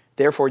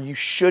 therefore you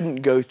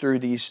shouldn't go through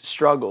these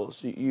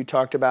struggles. You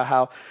talked about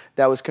how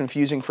that was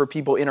confusing for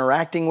people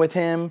interacting with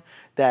him,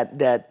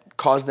 that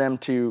caused them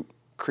to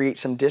create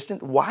some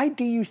distance. Why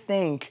do you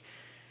think,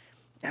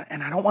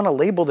 and I don't want to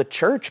label the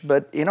church,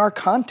 but in our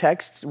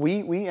contexts,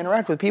 we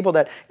interact with people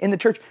that in the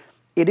church,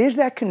 it is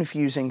that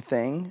confusing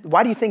thing.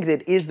 Why do you think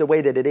that it is the way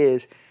that it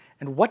is?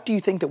 And what do you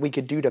think that we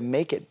could do to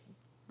make it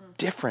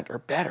different or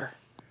better?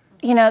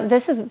 You know,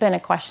 this has been a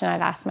question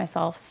I've asked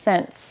myself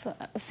since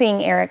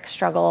seeing Eric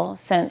struggle,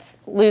 since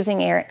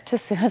losing Eric to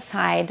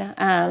suicide,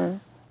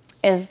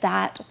 is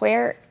that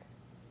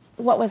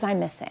what was I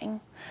missing?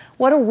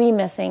 What are we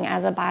missing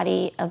as a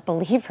body of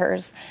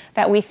believers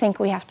that we think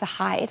we have to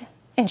hide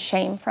in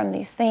shame from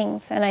these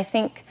things? And I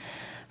think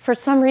for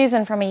some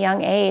reason from a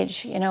young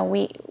age, you know,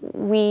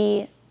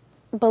 we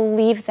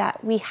believe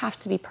that we have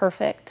to be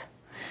perfect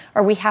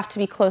or we have to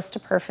be close to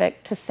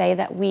perfect to say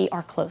that we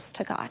are close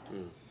to God.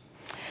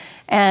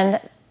 And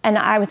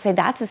I would say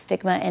that's a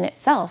stigma in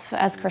itself.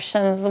 As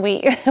Christians,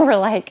 we're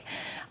like,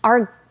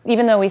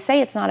 even though we say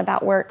it's not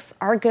about works,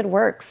 our good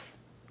works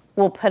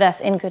will put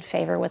us in good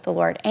favor with the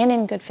Lord and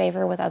in good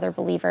favor with other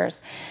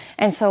believers.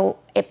 And so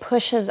it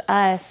pushes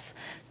us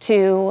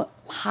to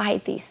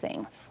hide these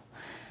things.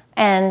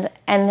 And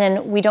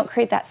then we don't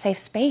create that safe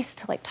space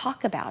to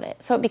talk about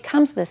it. So it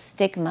becomes this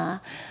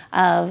stigma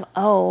of,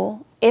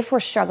 if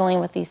we're struggling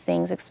with these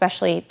things,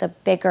 especially the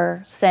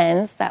bigger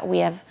sins that we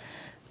have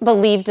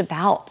believed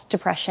about,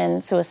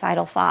 depression,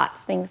 suicidal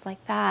thoughts, things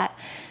like that,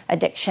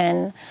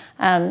 addiction,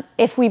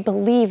 if we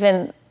believe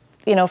in,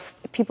 if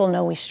people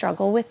know we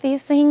struggle with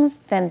these things,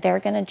 then they're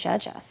going to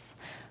judge us.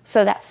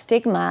 So that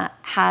stigma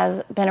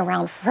has been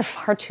around for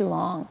far too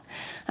long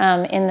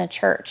in the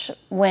church,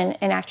 when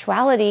in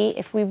actuality,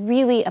 if we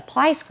really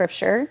apply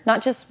Scripture,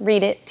 not just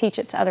read it, teach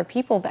it to other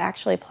people, but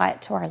actually apply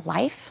it to our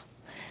life,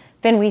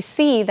 then we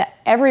see that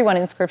everyone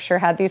in Scripture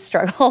had these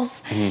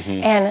struggles,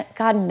 and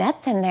God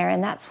met them there,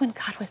 and that's when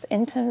God was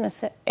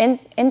intimate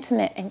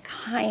and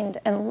kind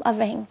and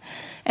loving,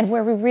 and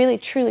where we really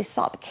truly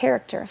saw the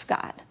character of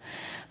God.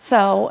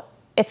 So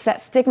it's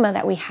that stigma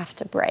that we have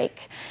to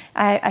break.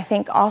 I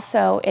think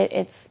also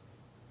it's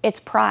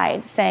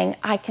pride saying,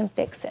 I can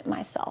fix it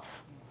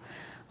myself.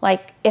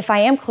 Like, if I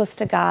am close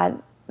to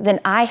God, then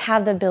I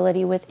have the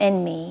ability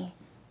within me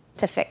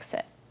to fix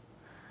it.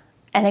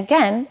 And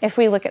again, if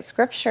we look at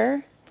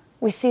Scripture,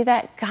 we see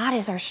that God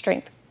is our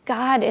strength.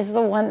 God is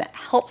the one that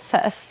helps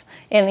us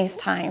in these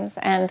times.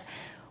 And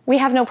we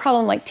have no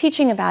problem like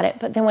teaching about it,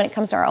 but then when it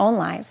comes to our own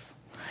lives,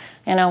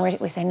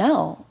 we say,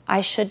 no,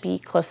 I should be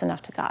close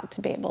enough to God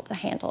to be able to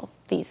handle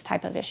these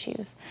type of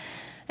issues.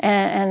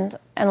 And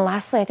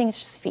lastly, I think it's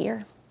just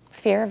fear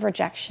of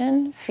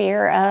rejection,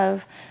 fear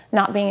of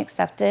not being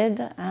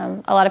accepted.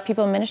 A lot of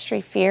people in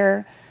ministry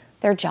fear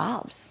their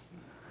jobs,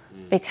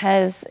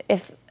 because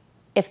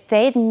if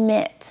they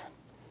admit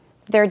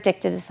they're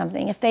addicted to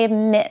something, if they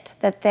admit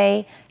that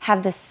they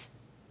have this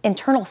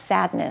internal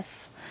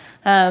sadness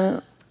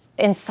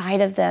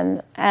inside of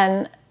them,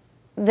 and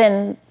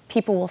then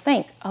people will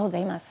think, oh,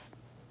 they must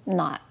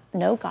not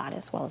know God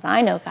as well as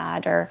I know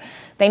God, or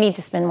they need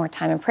to spend more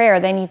time in prayer,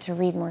 they need to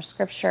read more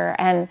Scripture.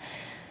 And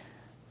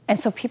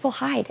so people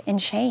hide in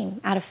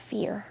shame out of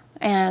fear.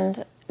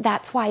 And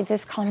that's why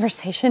this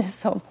conversation is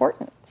so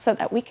important, so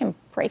that we can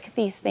break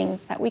these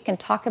things, that we can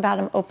talk about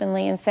them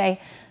openly and say,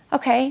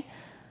 okay,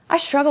 I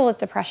struggle with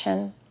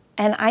depression,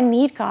 and I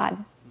need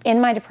God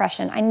in my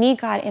depression. I need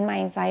God in my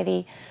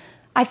anxiety.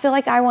 I feel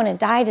like I want to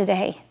die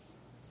today,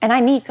 and I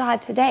need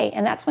God today.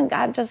 And that's when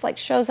God just like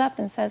shows up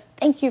and says,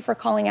 thank you for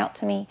calling out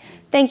to me.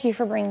 Thank you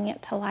for bringing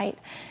it to light.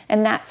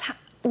 And that's how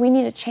we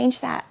need to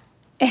change that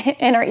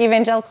in our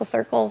evangelical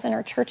circles, in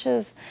our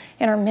churches,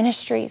 in our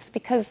ministries,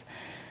 because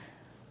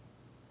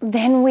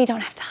then we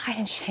don't have to hide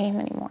in shame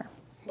anymore.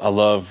 I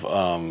love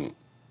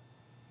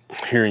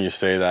hearing you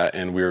say that,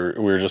 and we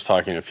were just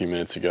talking a few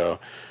minutes ago,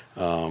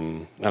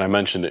 and I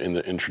mentioned it in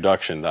the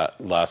introduction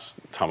that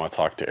last time I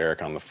talked to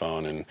Eric on the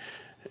phone, and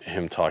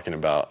him talking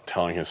about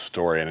telling his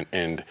story,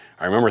 and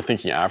I remember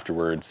thinking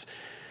afterwards,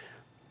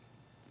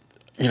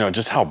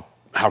 just how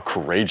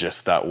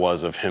courageous that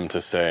was of him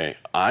to say,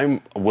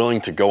 I'm willing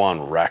to go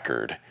on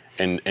record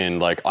and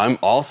like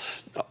I'll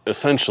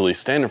essentially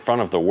stand in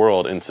front of the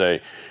world and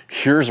say,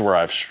 here's where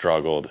I've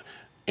struggled,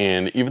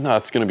 and even though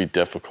it's going to be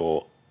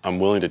difficult, I'm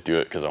willing to do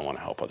it because I want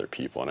to help other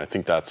people. And I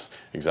think that's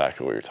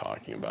exactly what you're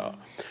talking about.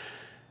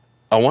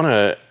 I want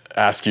to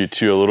ask you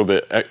too a little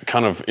bit,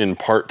 kind of in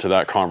part to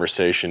that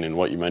conversation and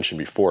what you mentioned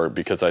before,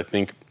 because I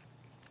think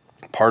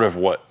part of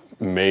what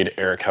made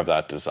Eric have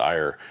that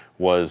desire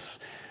was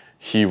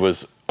he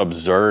was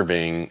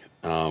observing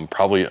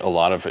probably a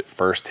lot of it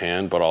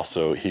firsthand, but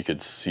also he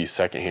could see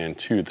secondhand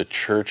too, the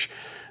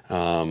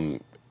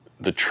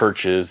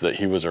churches that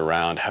he was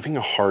around having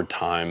a hard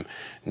time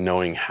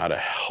knowing how to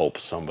help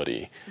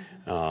somebody.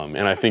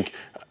 And I think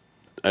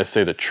I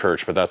say the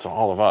church, but that's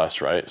all of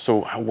us, right?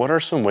 So what are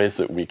some ways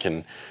that we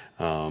can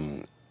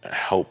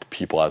help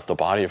people as the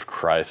body of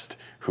Christ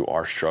who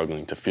are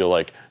struggling to feel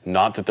like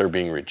not that they're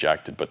being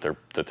rejected, but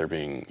that they're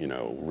being,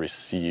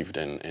 received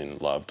and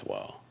loved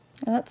well?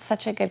 And that's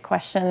such a good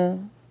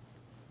question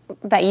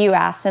that you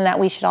asked, and that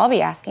we should all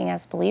be asking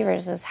as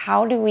believers, is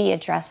how do we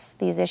address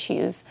these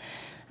issues?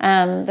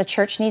 The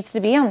church needs to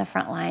be on the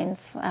front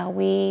lines.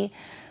 We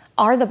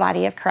are the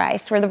body of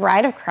Christ. We're the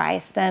bride of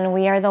Christ, and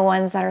we are the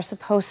ones that are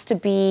supposed to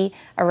be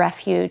a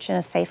refuge and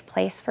a safe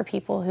place for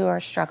people who are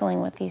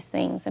struggling with these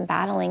things and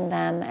battling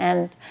them.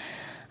 And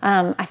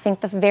I think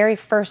the very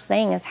first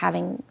thing is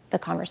having the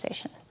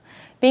conversation,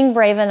 being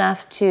brave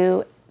enough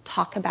to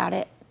talk about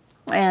it.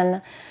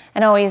 And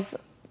I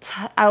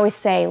always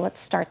say, let's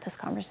start this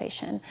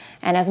conversation.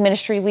 And as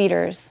ministry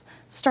leaders,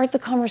 start the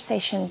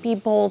conversation. Be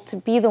bold to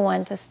be the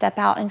one to step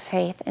out in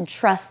faith and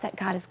trust that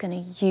God is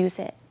going to use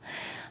it.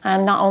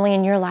 Not only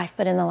in your life,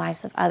 but in the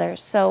lives of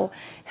others. So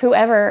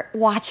whoever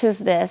watches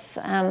this,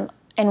 and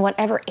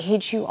whatever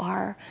age you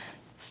are,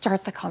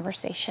 start the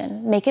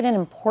conversation. Make it an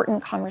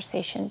important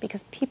conversation,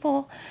 because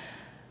people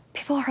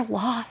are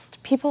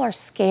lost. People are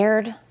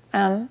scared.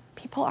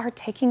 People are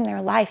taking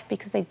their life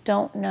because they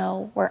don't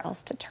know where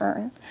else to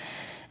turn.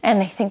 And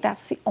they think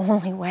that's the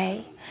only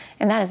way.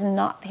 And that is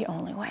not the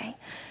only way.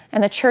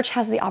 And the church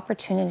has the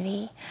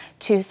opportunity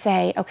to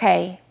say,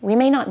 okay, we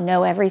may not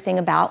know everything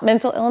about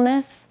mental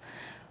illness,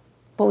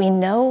 but we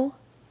know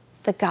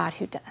the God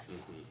who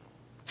does.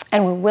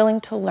 And we're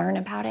willing to learn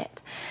about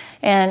it.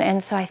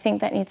 And so I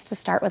think that needs to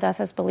start with us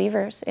as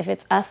believers. If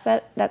it's us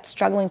that's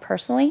struggling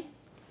personally,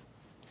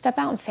 step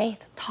out in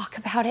faith, talk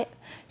about it,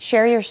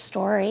 share your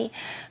story.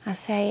 I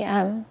say,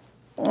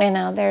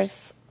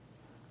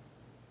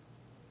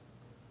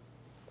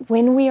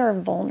 when we are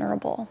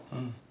vulnerable,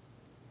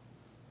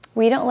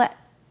 we don't let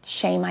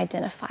shame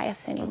identify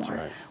us anymore. That's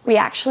right. We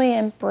actually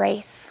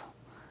embrace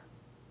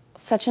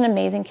such an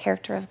amazing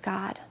character of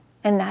God,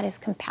 and that is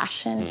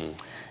compassion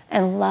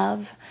and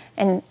love,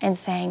 and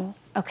saying,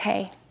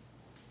 okay,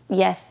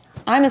 yes,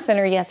 I'm a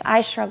sinner. Yes,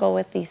 I struggle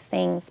with these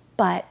things,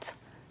 but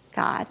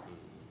God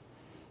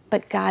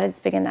is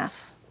big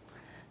enough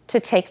to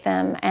take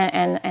them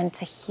and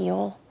to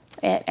heal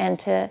it and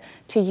to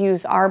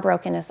use our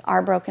brokenness,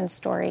 our broken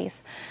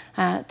stories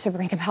to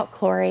bring about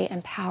glory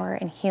and power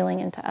and healing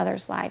into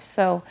others' lives.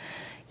 So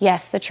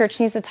yes, the church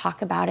needs to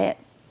talk about it.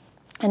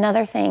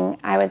 Another thing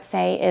I would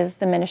say is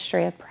the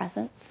ministry of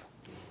presence.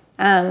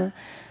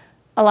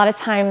 A lot of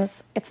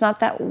times it's not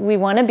that we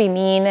want to be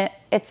mean,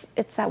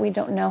 it's that we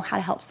don't know how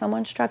to help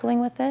someone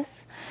struggling with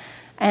this.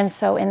 And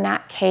so in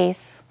that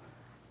case,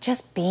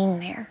 just being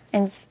there.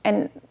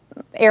 And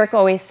Eric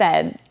always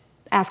said,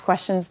 ask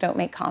questions, don't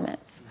make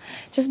comments.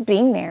 Just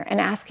being there and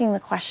asking the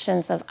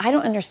questions of, I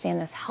don't understand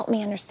this, help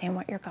me understand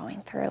what you're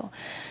going through.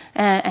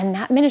 And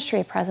that ministry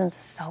of presence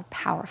is so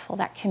powerful,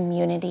 that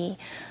community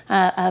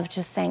of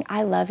just saying,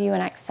 I love you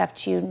and I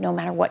accept you no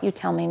matter what you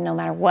tell me, no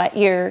matter what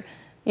you're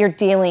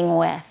dealing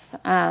with.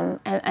 And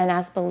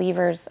as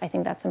believers, I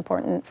think that's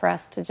important for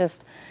us to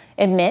just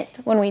admit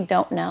when we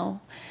don't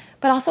know,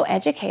 but also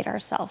educate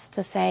ourselves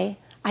to say,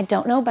 I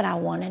don't know, but I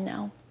want to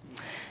know.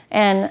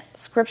 And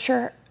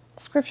Scripture,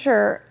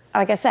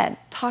 like I said,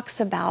 talks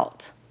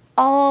about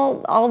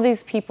all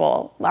these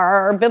people,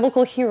 our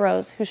biblical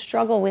heroes who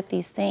struggle with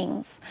these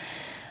things.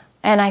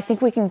 And I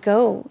think we can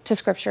go to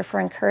Scripture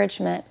for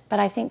encouragement, but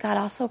I think God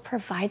also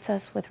provides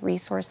us with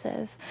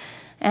resources.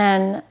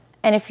 And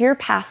if your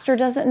pastor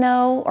doesn't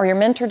know or your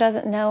mentor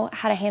doesn't know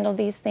how to handle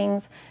these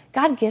things,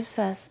 God gives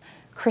us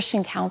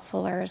Christian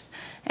counselors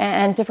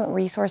and different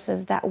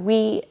resources that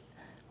we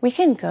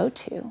can go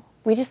to.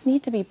 We just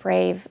need to be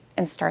brave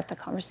and start the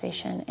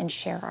conversation and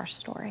share our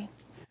story.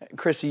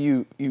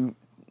 Krissie, you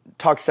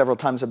talked several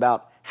times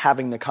about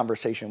having the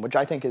conversation, which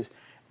I think is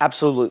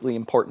absolutely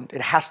important. It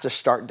has to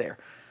start there.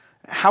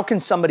 How can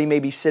somebody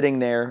maybe sitting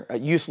there, a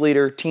youth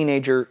leader,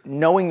 teenager,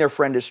 knowing their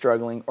friend is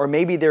struggling, or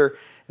maybe they're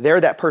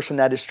that person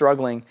that is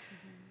struggling,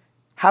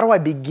 how do I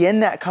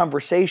begin that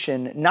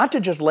conversation, not to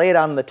just lay it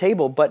out on the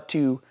table, but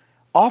to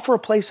offer a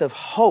place of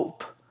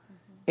hope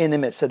in the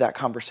midst of that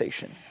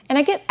conversation? And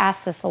I get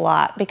asked this a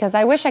lot because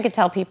I wish I could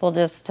tell people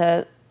just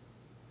to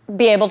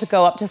be able to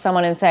go up to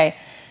someone and say,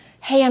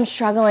 hey, I'm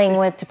struggling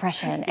with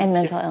depression and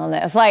mental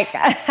illness. Like,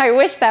 I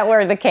wish that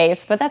were the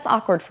case, but that's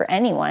awkward for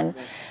anyone.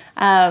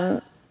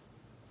 But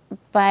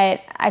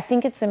I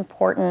think it's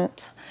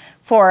important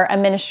for a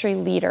ministry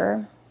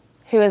leader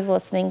who is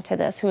listening to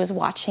this, who is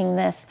watching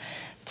this,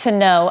 to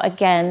know,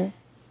 again,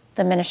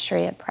 the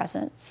ministry of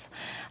presence.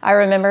 I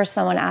remember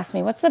someone asked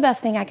me, what's the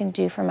best thing I can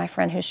do for my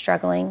friend who's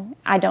struggling?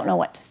 I don't know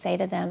what to say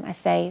to them. I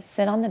say,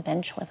 sit on the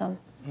bench with them.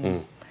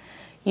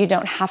 You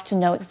don't have to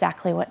know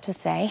exactly what to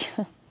say.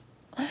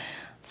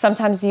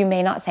 Sometimes you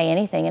may not say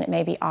anything and it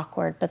may be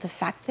awkward, but the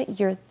fact that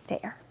you're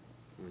there,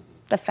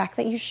 the fact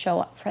that you show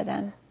up for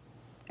them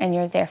and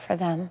you're there for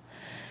them.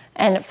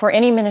 And for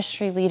any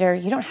ministry leader,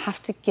 you don't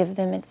have to give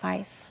them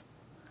advice.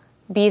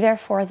 Be there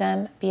for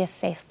them, be a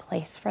safe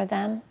place for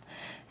them.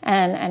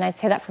 And I'd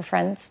say that for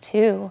friends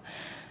too.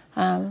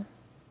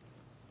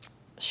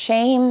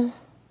 Shame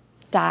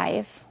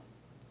dies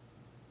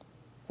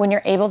when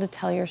you're able to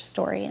tell your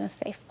story in a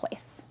safe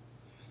place.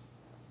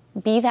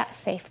 Be that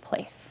safe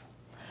place.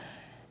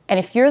 And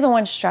if you're the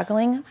one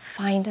struggling,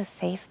 find a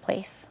safe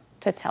place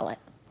to tell it.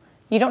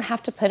 You don't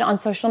have to put it on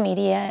social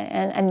media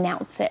and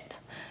announce it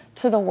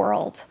to the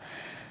world.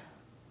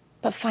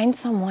 But find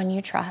someone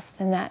you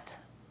trust and that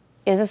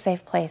is a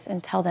safe place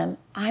and tell them,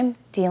 I'm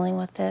dealing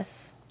with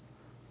this.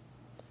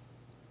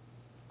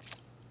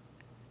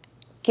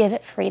 Give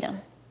it freedom.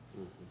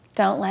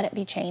 Don't let it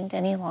be chained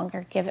any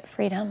longer. Give it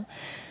freedom.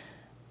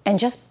 And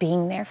just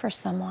being there for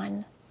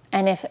someone.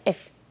 And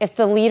if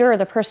the leader or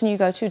the person you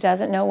go to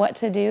doesn't know what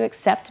to do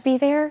except be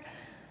there,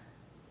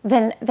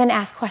 then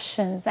ask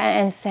questions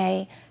and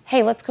say,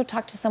 hey, let's go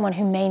talk to someone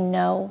who may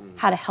know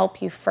how to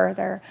help you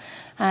further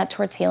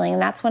towards healing.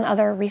 And that's when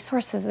other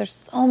resources, there's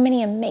so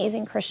many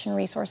amazing Christian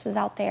resources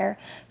out there,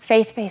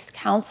 faith-based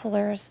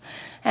counselors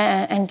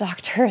and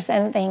doctors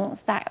and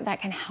things that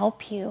can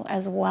help you,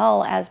 as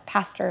well as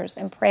pastors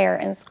and prayer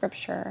and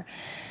Scripture.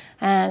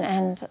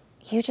 And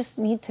you just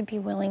need to be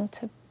willing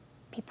to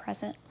be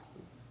present.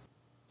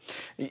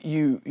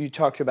 You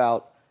talked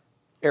about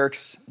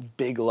Eric's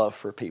big love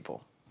for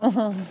people.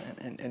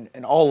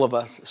 And all of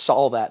us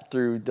saw that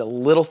through the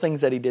little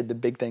things that he did, the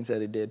big things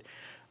that he did.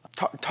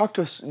 Talk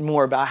to us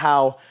more about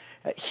how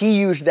he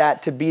used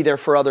that to be there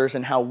for others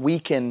and how we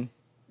can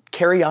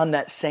carry on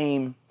that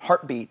same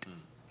heartbeat.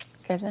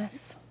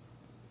 Goodness.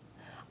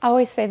 I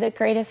always say the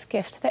greatest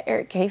gift that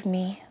Eric gave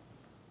me,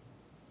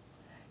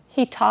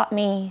 he taught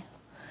me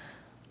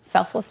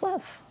selfless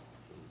love.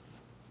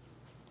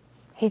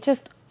 He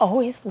just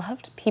always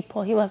loved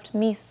people. He loved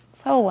me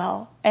so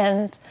well.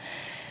 And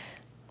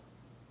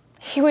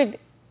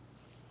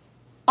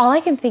all I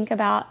can think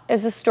about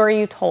is the story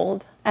you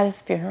told at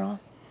his funeral.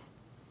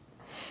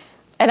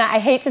 And I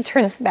hate to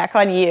turn this back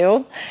on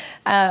you.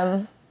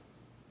 I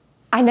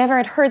never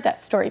had heard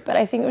that story, but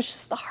I think it was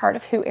just the heart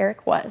of who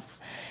Eric was.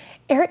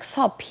 Eric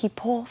saw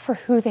people for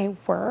who they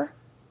were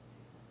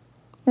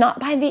not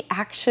by the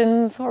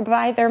actions or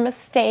by their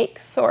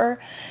mistakes or...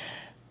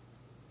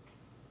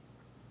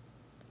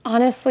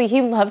 Honestly,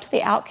 he loved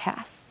the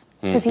outcasts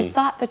because he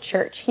thought the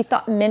church, he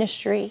thought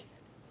ministry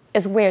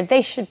is where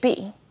they should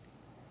be.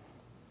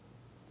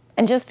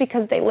 And just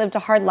because they lived a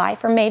hard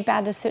life or made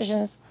bad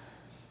decisions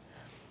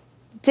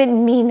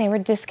didn't mean they were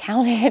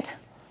discounted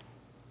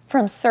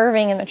from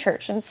serving in the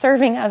church and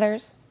serving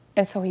others.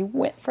 And so he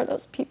went for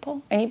those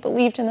people and he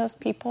believed in those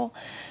people.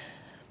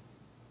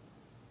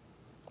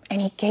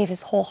 And he gave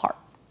his whole heart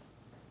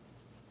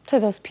to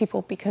those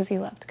people because he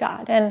loved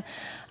God. And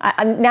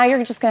now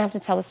you're just going to have to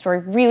tell the story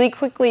really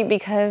quickly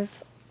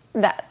because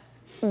that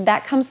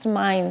comes to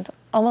mind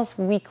almost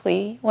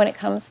weekly when it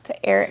comes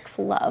to Eric's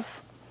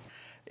love.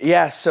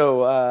 Yeah,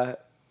 so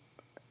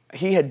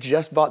he had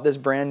just bought this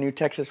brand new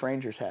Texas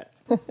Rangers hat.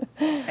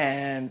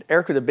 And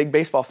Eric was a big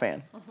baseball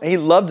fan. And he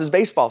loved his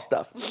baseball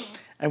stuff.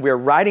 And we were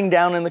riding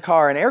down in the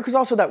car, and Eric was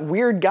also that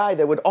weird guy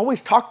that would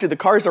always talk to the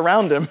cars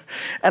around him.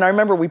 And I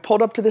remember we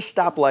pulled up to this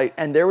stoplight,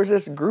 and there was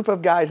this group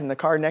of guys in the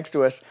car next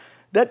to us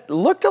that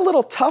looked a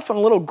little tough and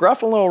a little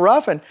gruff and a little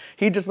rough, and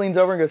he just leans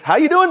over and goes, "How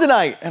you doing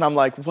tonight?" And I'm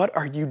like, "What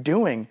are you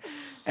doing?"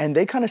 And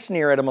they kind of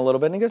sneer at him a little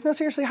bit, and he goes, "No,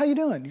 seriously, how you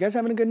doing? You guys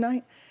having a good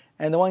night?"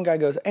 And the one guy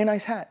goes, "Hey,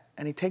 nice hat."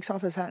 And he takes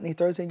off his hat, and he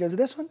throws it, and he goes,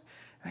 "This one?"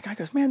 And the guy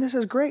goes, "Man, this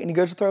is great." And he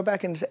goes to throw it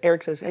back, and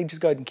Eric says, "Hey,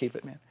 just go ahead and keep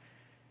it, man.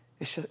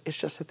 It's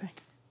just a thing.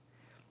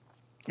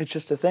 It's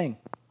just a thing,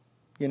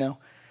 you know."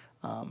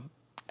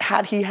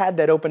 Had he had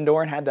that open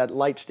door and had that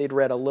light stayed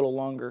red a little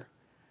longer,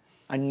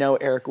 I know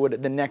Eric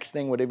the next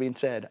thing would have been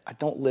said, "I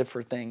don't live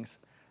for things.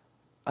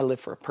 I live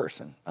for a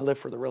person. I live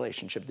for the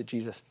relationship that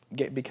Jesus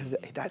gave," because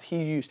that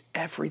he used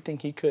everything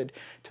he could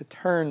to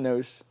turn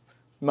those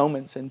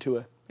moments into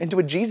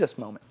a Jesus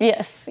moment.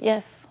 Yes,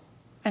 yes.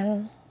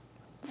 And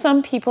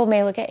some people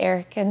may look at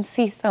Eric and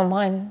see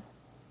someone,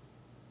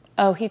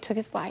 oh, he took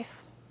his life.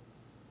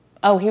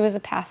 Oh, he was a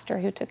pastor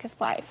who took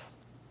his life.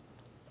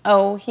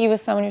 Oh, he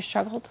was someone who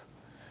struggled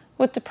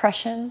with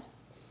depression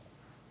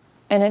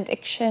and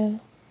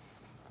addiction.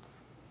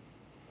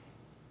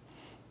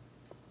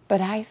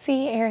 But I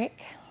see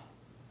Eric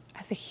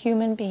as a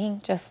human being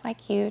just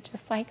like you,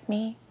 just like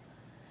me,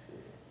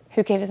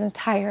 who gave his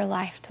entire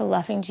life to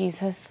loving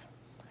Jesus,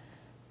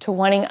 to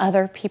wanting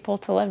other people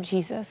to love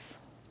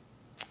Jesus.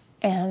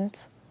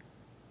 And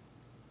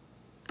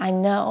I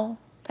know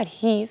that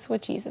he's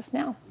with Jesus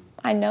now.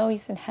 I know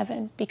he's in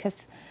heaven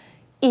because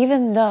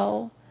even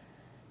though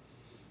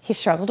he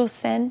struggled with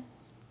sin,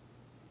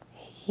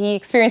 he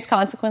experienced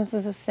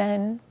consequences of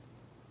sin,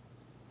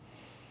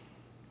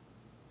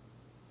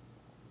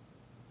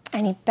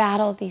 and he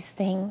battled these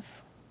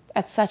things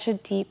at such a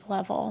deep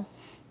level,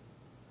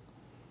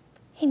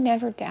 he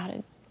never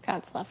doubted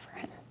God's love for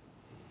him.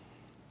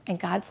 And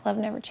God's love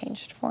never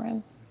changed for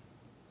him.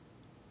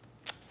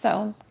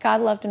 So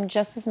God loved him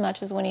just as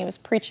much as when he was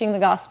preaching the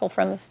gospel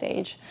from the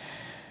stage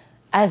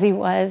as he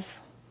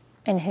was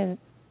in his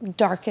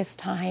darkest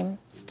time,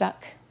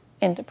 stuck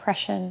in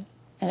depression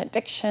and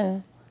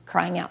addiction,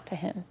 crying out to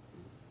him.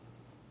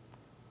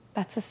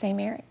 That's the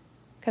same Eric,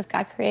 because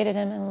God created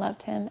him and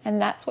loved him,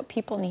 and that's what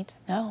people need to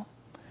know.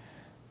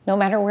 No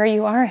matter where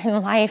you are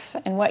in life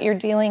and what you're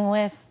dealing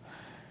with,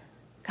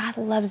 God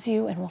loves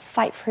you and will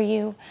fight for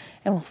you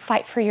and will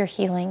fight for your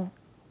healing,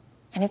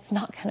 and it's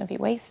not going to be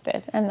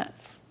wasted, and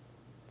that's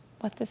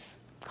what this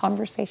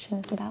conversation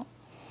is about.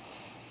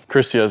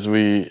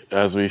 Krissie,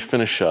 as we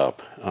finish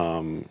up,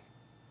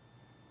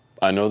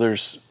 I know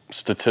there's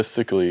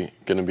statistically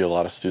going to be a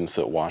lot of students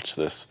that watch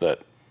this that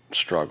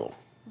struggle.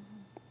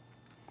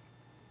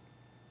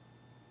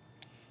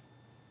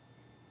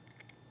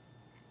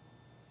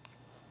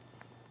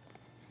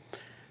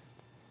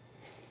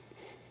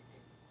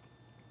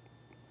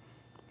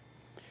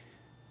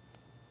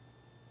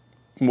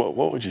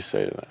 What would you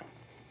say to that?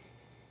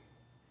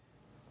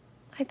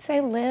 I'd say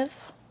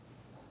live.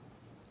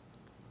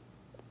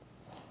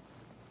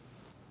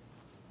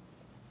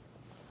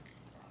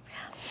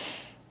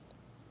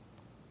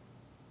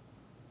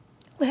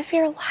 Live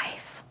your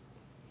life.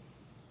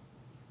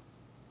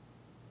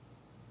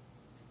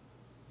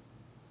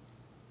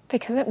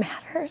 Because it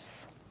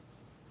matters.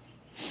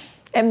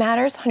 It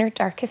matters on your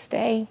darkest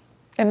day.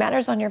 It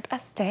matters on your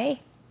best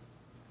day.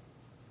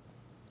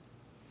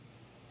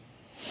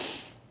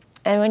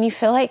 And when you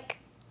feel like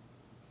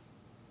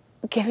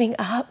giving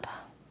up,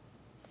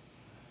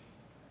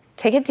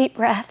 take a deep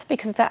breath,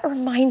 because that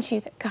reminds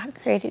you that God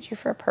created you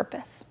for a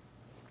purpose.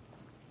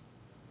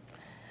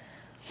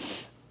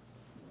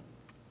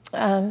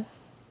 And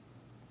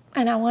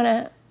I want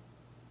to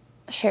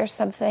share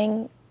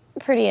something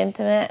pretty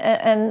intimate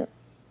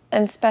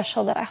and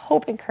special that I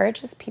hope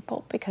encourages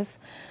people, because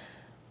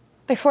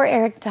before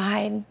Eric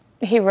died,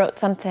 he wrote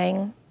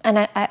something, and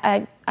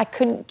I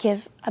couldn't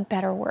give a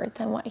better word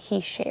than what he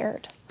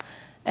shared.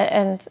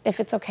 And if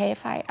it's okay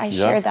if I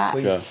share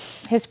that. Yeah.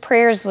 His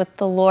prayers with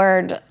the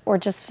Lord were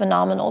just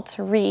phenomenal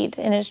to read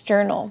in his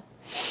journal.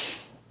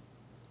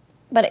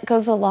 But it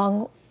goes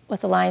along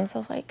with the lines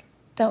of like,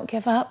 don't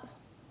give up.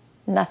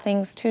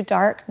 Nothing's too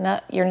dark.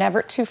 You're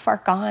never too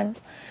far gone.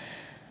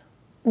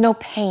 no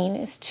pain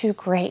is too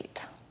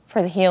great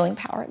for the healing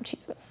power of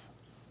Jesus.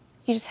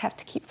 You just have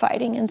to keep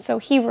fighting. And so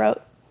he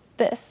wrote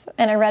this,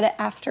 and I read it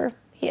after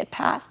he had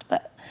passed,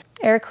 but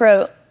Eric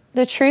wrote,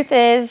 "The truth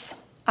is,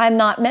 I'm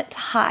not meant to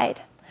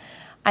hide.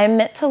 I'm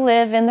meant to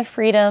live in the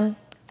freedom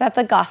that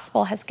the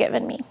gospel has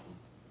given me.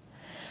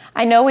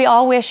 I know we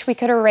all wish we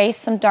could erase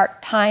some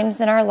dark times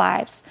in our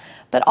lives,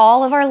 but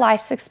all of our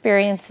life's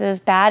experiences,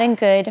 bad and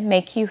good,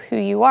 make you who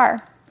you are.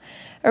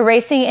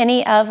 Erasing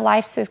any of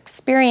life's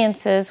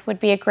experiences would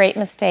be a great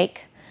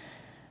mistake.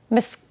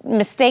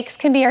 Mistakes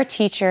can be our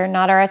teacher,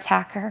 not our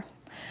attacker.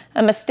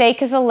 A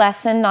mistake is a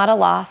lesson, not a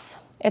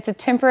loss. It's a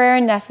temporary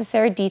and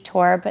necessary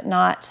detour, but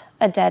not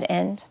a dead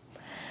end.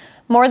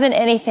 More than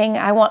anything,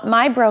 I want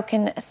my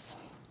brokenness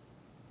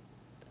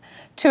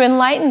to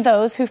enlighten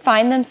those who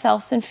find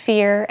themselves in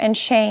fear and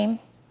shame,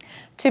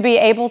 to be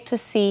able to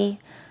see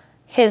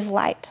his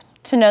light,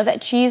 to know that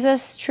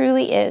Jesus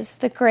truly is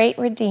the great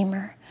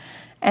Redeemer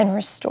and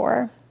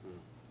Restorer.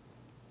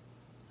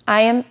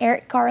 I am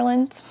Eric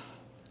Garland.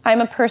 I'm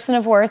a person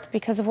of worth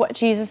because of what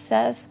Jesus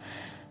says,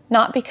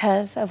 not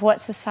because of what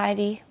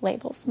society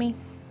labels me."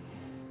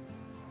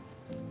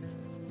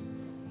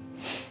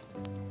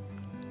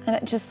 And I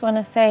just want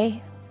to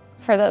say,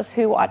 for those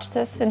who watch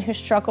this and who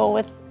struggle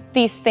with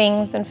these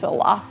things and feel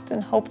lost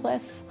and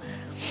hopeless,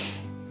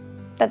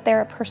 that they're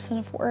a person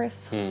of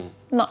worth,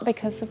 not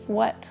because of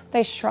what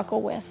they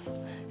struggle with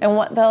and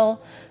what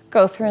they'll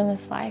go through in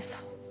this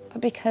life,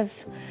 but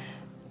because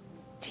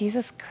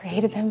Jesus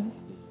created them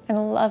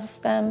and loves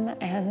them,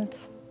 and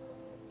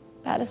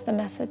that is the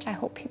message I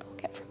hope people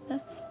get from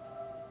this.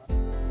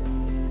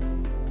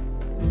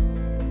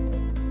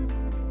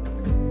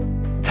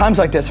 Times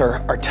like this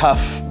are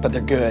tough, but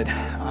they're good.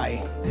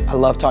 I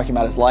love talking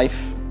about his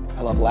life.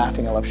 I love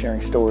laughing. I love sharing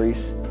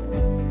stories.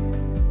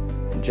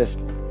 And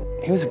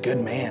he was a good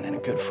man and a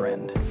good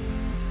friend.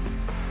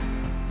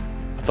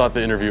 I thought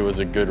the interview was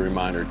a good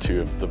reminder,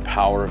 too, of the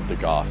power of the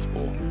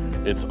gospel.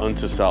 It's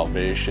unto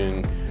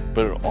salvation,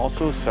 but it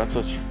also sets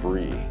us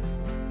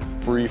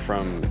free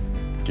from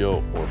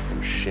guilt or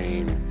from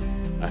shame.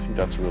 I think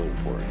that's really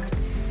important.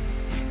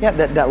 Yeah,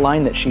 that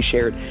line that she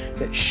shared,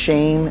 that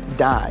shame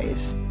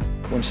dies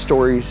when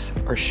stories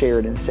are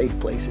shared in safe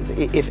places.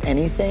 If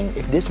anything,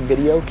 if this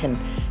video can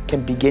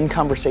begin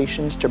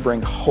conversations to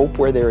bring hope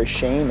where there is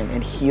shame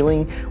and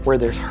healing where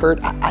there's hurt,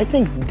 I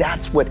think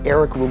that's what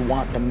Eric would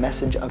want the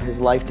message of his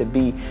life to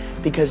be,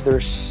 because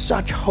there's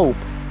such hope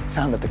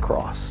found at the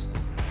cross.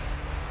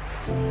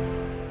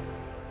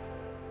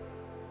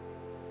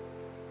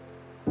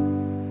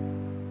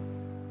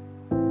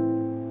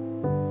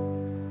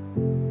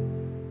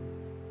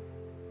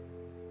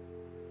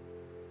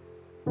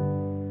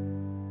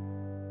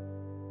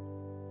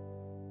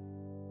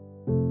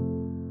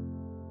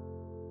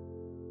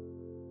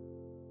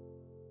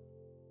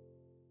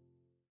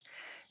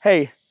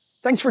 Hey,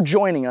 thanks for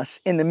joining us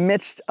in the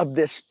midst of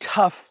this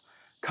tough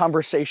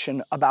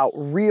conversation about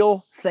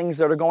real things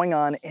that are going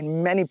on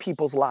in many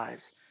people's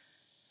lives.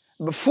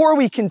 Before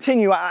we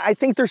continue, I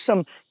think there's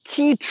some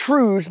key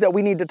truths that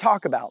we need to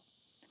talk about.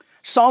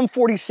 Psalm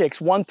 46,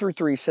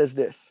 1-3 says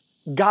this: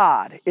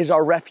 "God is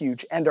our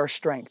refuge and our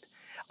strength,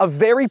 a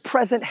very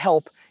present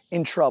help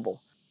in trouble.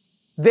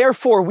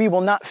 Therefore we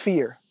will not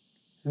fear,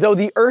 though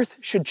the earth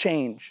should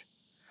change,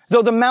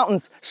 though the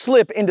mountains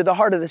slip into the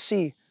heart of the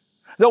sea,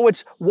 though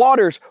its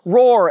waters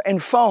roar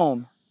and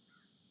foam,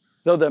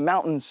 though the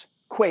mountains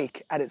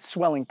quake at its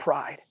swelling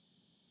pride."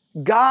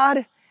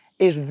 God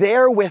is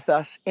there with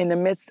us in the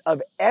midst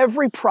of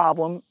every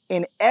problem,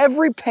 in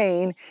every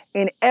pain,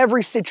 in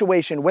every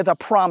situation, with a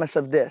promise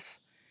of this: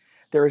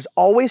 there is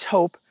always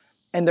hope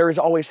and there is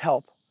always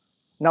help.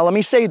 Now let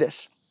me say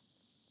this: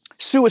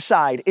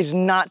 suicide is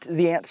not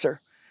the answer.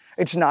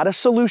 It's not a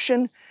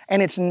solution,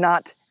 and it's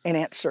not an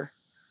answer.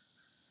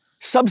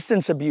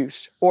 Substance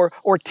abuse or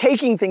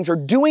taking things or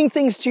doing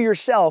things to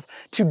yourself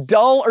to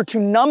dull or to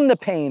numb the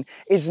pain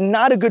is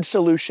not a good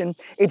solution.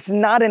 It's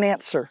not an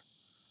answer.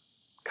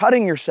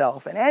 Cutting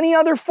yourself and any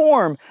other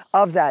form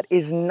of that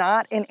is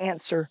not an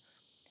answer.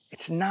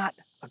 It's not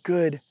a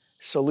good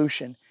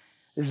solution.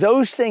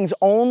 Those things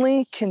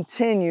only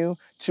continue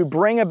to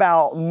bring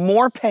about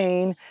more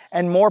pain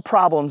and more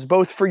problems,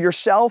 both for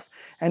yourself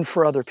and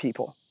for other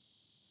people.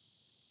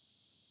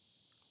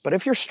 But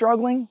if you're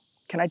struggling,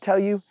 can I tell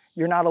you,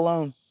 you're not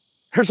alone.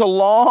 There's a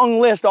long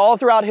list all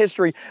throughout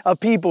history of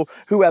people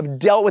who have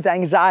dealt with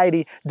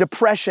anxiety,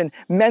 depression,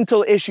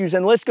 mental issues,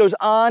 and the list goes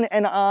on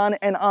and on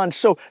and on.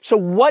 So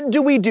what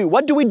do we do?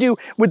 What do we do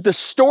with the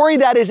story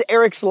that is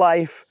Eric's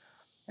life?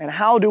 And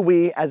how do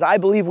we, as I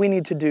believe we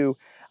need to do,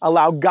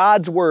 allow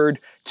God's word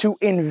to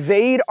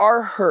invade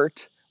our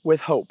hurt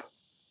with hope?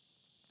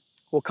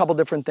 Well, a couple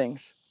different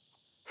things.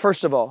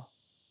 First of all,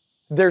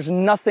 there's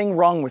nothing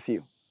wrong with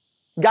you.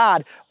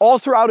 God, all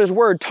throughout his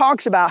word,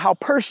 talks about how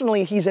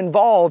personally he's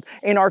involved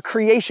in our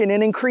creation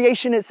and in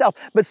creation itself.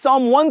 But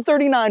Psalm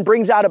 139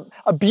 brings out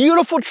a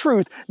beautiful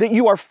truth that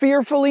you are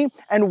fearfully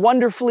and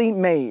wonderfully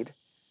made.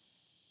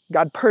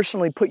 God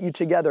personally put you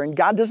together, and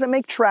God doesn't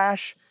make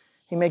trash,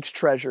 he makes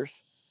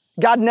treasures.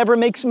 God never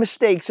makes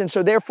mistakes, and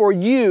so therefore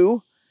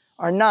you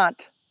are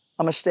not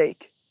a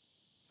mistake.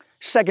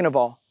 Second of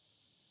all,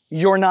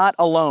 you're not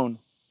alone.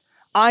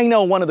 I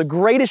know one of the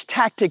greatest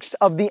tactics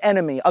of the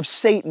enemy, of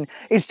Satan,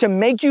 is to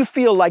make you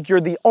feel like you're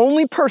the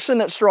only person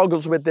that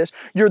struggles with this.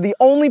 You're the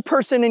only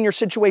person in your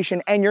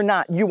situation, and you're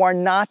not. You are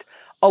not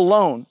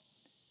alone.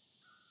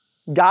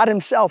 God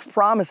himself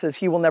promises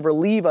he will never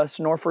leave us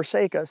nor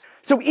forsake us.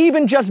 So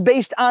even just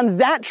based on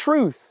that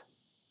truth,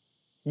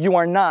 you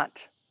are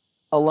not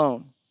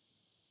alone.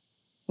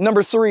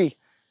 Number 3,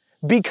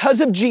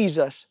 because of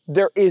Jesus,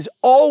 there is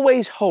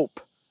always hope.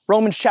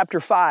 Romans chapter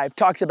 5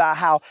 talks about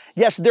how,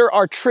 yes, there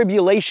are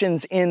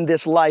tribulations in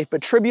this life,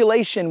 but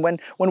tribulation, when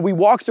we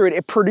walk through it,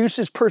 it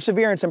produces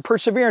perseverance, and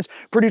perseverance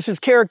produces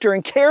character,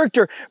 and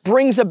character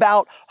brings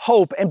about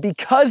hope. And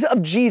because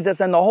of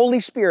Jesus and the Holy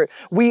Spirit,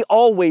 we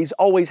always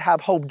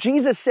have hope.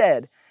 Jesus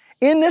said,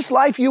 in this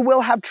life you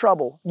will have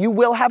trouble, you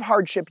will have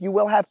hardship, you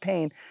will have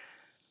pain,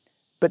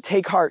 but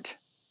take heart.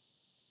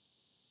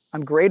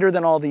 I'm greater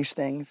than all these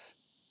things.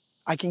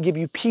 I can give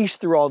you peace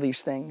through all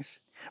these things.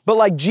 But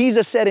like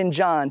Jesus said in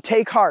John,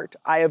 take heart,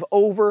 I have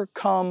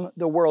overcome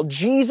the world.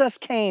 Jesus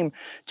came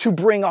to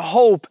bring a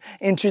hope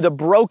into the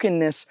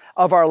brokenness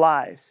of our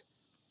lives.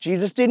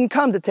 Jesus didn't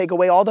come to take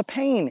away all the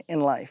pain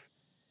in life.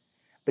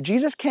 But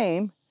Jesus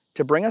came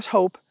to bring us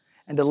hope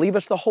and to leave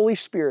us the Holy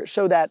Spirit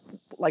so that,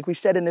 like we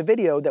said in the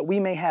video, that we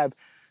may have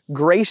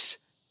grace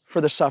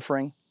for the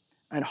suffering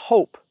and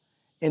hope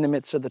in the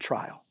midst of the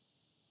trial.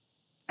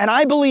 And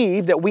I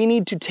believe that we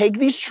need to take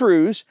these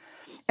truths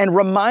and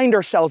remind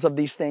ourselves of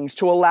these things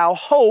to allow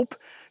hope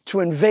to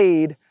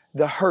invade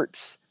the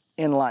hurts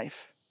in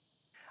life.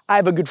 I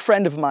have a good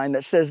friend of mine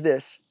that says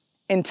this: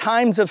 in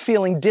times of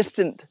feeling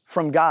distant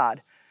from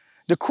God,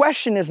 the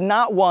question is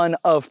not one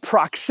of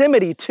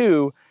proximity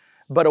to,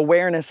 but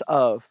awareness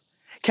of.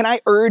 Can I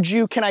urge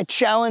you, can I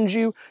challenge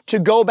you to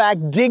go back,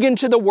 dig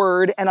into the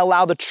Word, and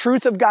allow the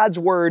truth of God's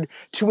Word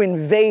to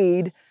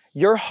invade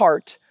your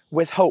heart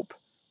with hope?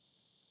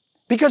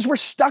 Because we're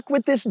stuck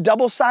with this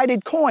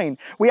double-sided coin.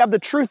 We have the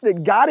truth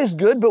that God is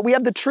good, but we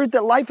have the truth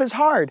that life is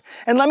hard.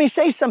 And let me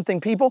say something,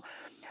 people.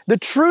 The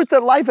truth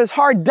that life is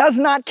hard does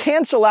not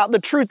cancel out the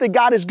truth that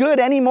God is good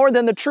any more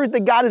than the truth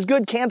that God is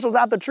good cancels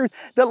out the truth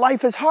that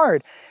life is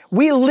hard.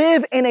 We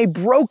live in a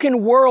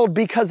broken world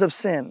because of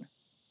sin.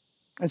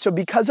 And so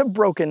because of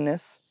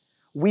brokenness,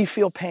 we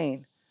feel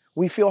pain.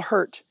 We feel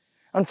hurt.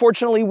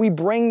 Unfortunately, we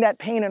bring that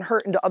pain and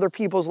hurt into other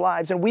people's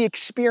lives, and we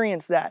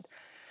experience that.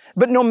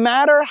 But no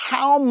matter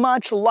how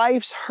much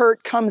life's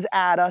hurt comes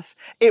at us,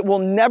 it will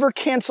never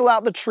cancel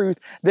out the truth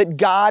that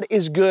God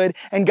is good,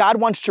 and God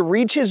wants to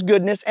reach his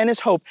goodness and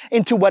his hope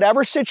into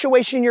whatever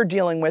situation you're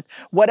dealing with,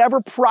 whatever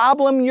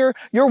problem you're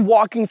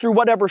walking through,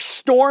 whatever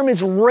storm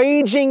is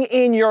raging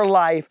in your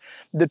life.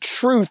 The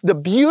truth, the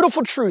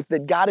beautiful truth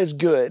that God is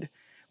good,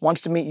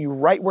 wants to meet you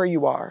right where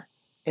you are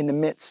in the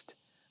midst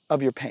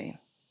of your pain.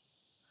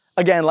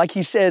 Again, like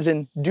he says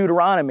in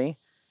Deuteronomy,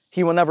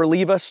 he will never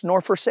leave us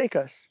nor forsake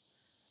us.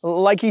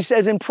 Like he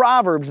says in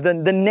Proverbs, the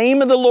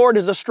name of the Lord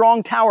is a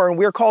strong tower, and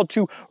we're called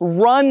to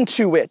run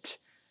to it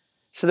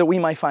so that we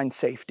might find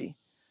safety.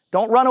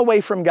 Don't run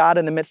away from God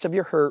in the midst of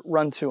your hurt,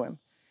 run to him.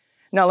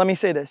 Now, let me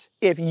say this.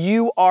 If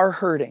you are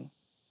hurting,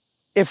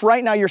 if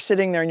right now you're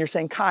sitting there and you're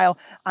saying, Kyle,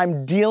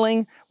 I'm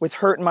dealing with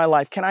hurt in my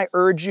life, can I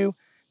urge you,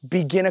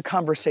 begin a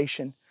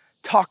conversation.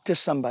 Talk to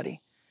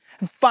somebody.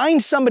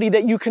 Find somebody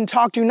that you can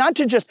talk to, not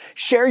to just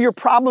share your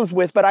problems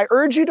with, but I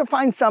urge you to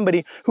find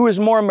somebody who is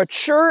more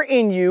mature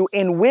in you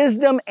in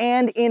wisdom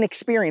and in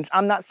experience.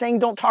 I'm not saying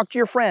don't talk to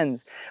your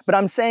friends, but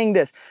I'm saying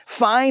this.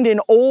 Find an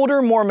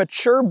older, more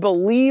mature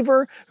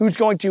believer who's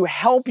going to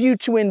help you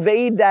to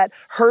invade that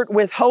hurt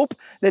with hope,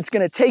 that's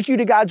going to take you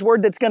to God's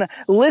Word, that's going to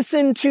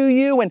listen to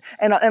you and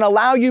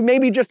allow you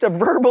maybe just to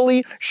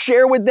verbally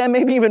share with them,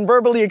 maybe even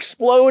verbally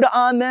explode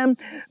on them,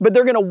 but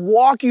they're going to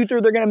walk you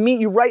through, they're going to meet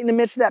you right in the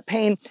midst of that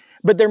pain.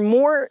 But they're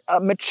more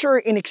mature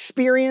in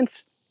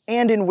experience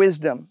and in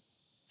wisdom.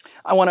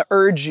 I want to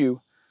urge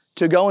you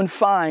to go and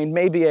find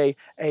maybe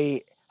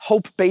a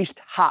hope-based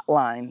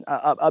hotline,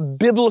 a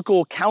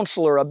biblical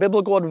counselor, a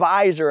biblical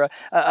advisor,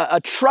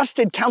 a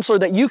trusted counselor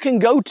that you can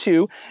go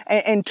to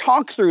and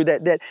talk through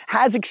that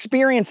has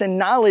experience and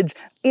knowledge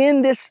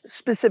in this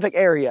specific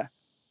area.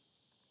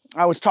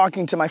 I was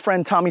talking to my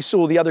friend Tommy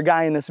Sewall, the other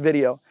guy in this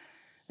video,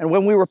 and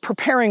when we were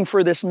preparing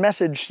for this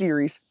message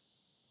series,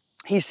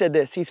 he said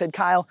this. He said,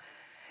 Kyle,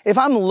 if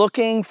I'm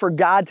looking for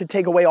God to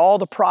take away all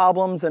the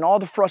problems and all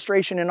the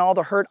frustration and all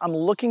the hurt, I'm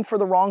looking for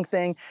the wrong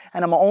thing,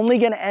 and I'm only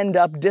going to end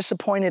up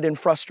disappointed and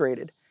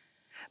frustrated.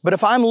 But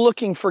if I'm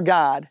looking for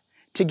God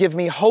to give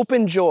me hope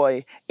and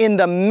joy in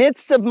the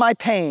midst of my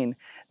pain,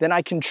 then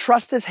I can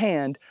trust his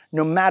hand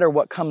no matter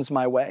what comes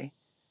my way.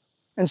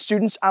 And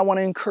students, I want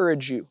to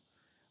encourage you.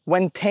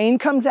 When pain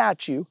comes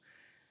at you,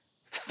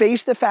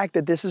 face the fact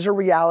that this is a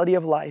reality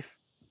of life.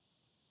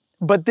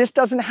 But this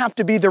doesn't have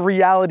to be the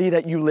reality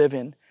that you live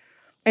in.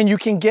 And you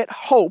can get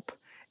hope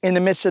in the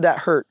midst of that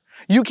hurt.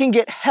 You can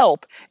get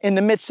help in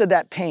the midst of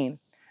that pain.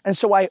 And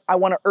so I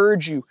want to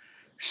urge you,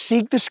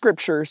 seek the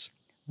scriptures,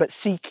 but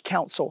seek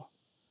counsel.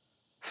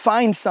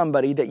 Find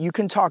somebody that you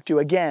can talk to,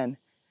 again,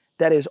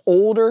 that is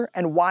older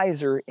and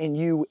wiser in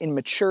you in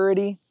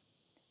maturity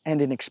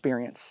and in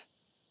experience.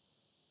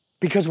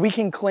 Because we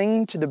can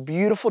cling to the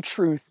beautiful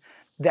truth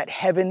that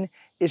heaven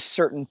is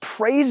certain.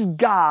 Praise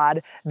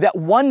God that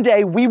one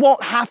day we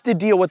won't have to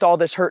deal with all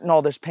this hurt and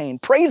all this pain.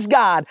 Praise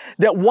God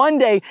that one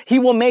day He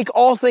will make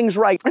all things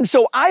right. And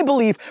so I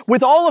believe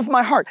with all of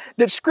my heart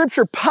that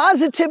Scripture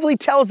positively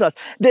tells us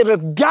that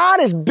if God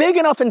is big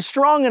enough and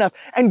strong enough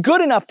and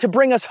good enough to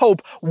bring us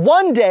hope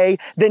one day,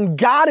 then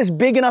God is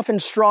big enough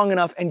and strong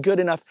enough and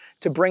good enough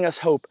to bring us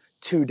hope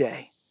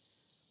today.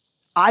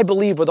 I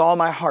believe with all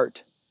my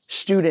heart,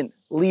 student,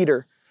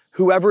 leader,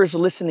 whoever is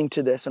listening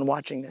to this and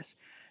watching this,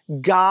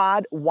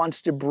 God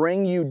wants to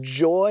bring you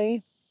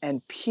joy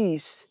and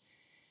peace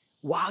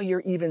while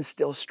you're even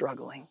still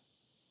struggling.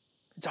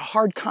 It's a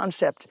hard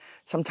concept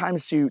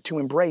sometimes to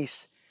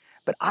embrace,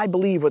 but I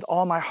believe with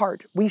all my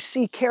heart, we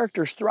see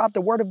characters throughout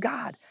the Word of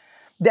God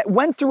that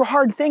went through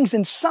hard things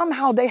and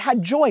somehow they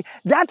had joy.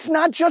 That's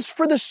not just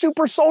for the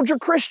super soldier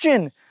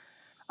Christian.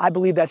 I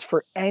believe that's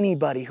for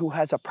anybody who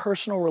has a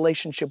personal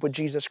relationship with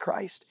Jesus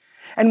Christ.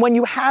 And when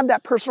you have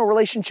that personal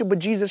relationship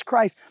with Jesus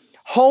Christ,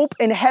 hope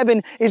in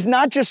heaven is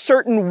not just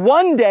certain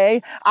one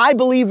day. I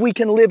believe we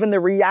can live in the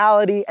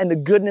reality and the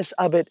goodness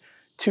of it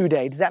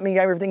today. Does that mean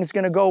everything's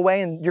going to go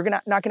away and you're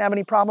not going to have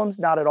any problems?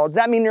 Not at all. Does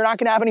that mean you're not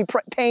going to have any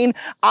pain?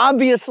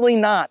 Obviously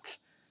not.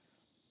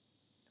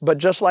 But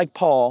just like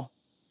Paul,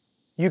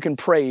 you can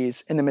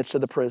praise in the midst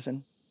of the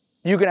prison.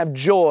 You can have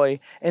joy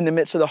in the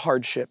midst of the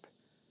hardship.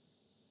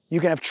 You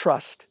can have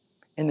trust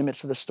in the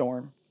midst of the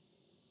storm.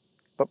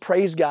 But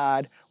praise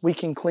God, we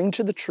can cling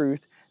to the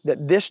truth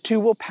that this too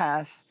will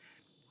pass,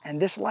 and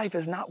this life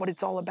is not what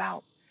it's all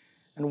about.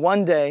 And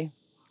one day,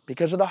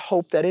 because of the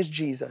hope that is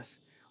Jesus,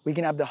 we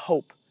can have the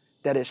hope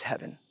that is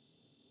heaven.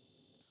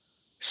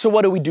 So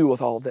what do we do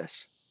with all of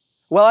this?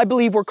 Well, I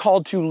believe we're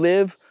called to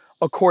live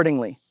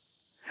accordingly.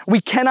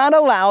 We cannot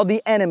allow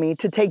the enemy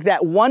to take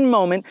that one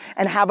moment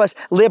and have us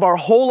live our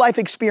whole life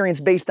experience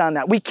based on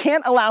that. We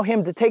can't allow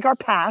him to take our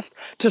past,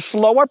 to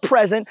slow our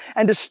present,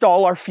 and to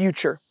stall our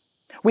future.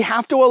 We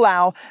have to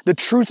allow the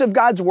truth of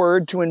God's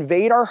word to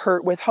invade our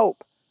hurt with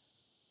hope.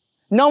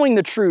 Knowing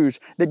the truths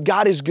that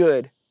God is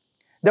good,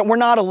 that we're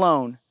not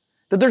alone,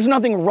 that there's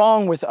nothing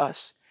wrong with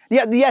us.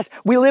 Yes,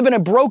 we live in a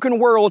broken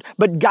world,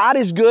 but God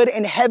is good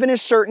and heaven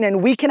is certain,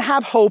 and we can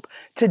have hope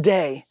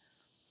today.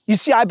 You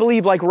see, I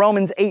believe, like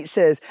Romans 8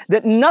 says,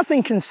 that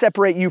nothing can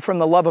separate you from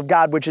the love of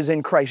God which is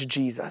in Christ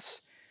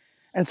Jesus.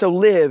 And so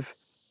live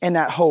in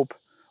that hope.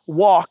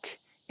 Walk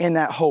in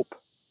that hope.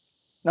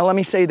 Now let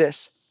me say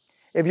this.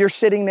 If you're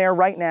sitting there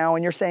right now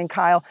and you're saying,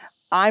 Kyle,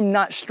 I'm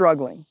not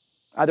struggling.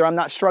 Either I'm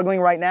not struggling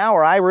right now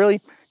or I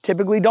really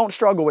typically don't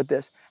struggle with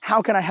this.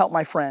 How can I help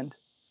my friend?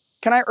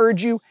 Can I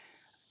urge you?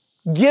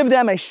 Give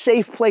them a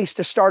safe place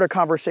to start a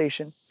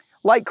conversation.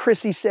 Like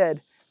Krissie said,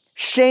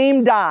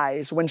 shame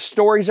dies when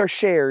stories are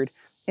shared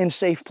in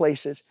safe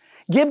places.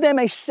 Give them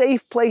a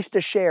safe place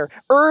to share.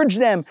 Urge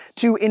them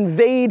to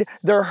invade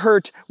their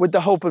hurt with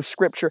the hope of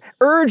Scripture.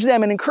 Urge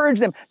them and encourage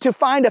them to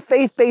find a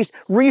faith-based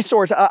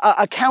resource,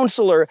 a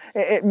counselor,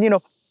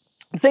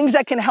 things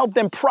that can help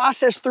them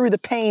process through the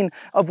pain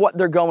of what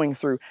they're going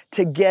through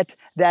to get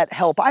that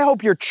help. I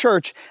hope your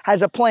church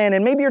has a plan,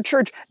 and maybe your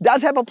church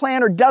does have a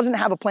plan or doesn't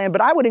have a plan,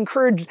 but I would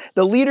encourage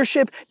the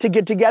leadership to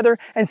get together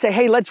and say,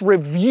 hey, let's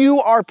review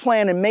our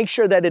plan and make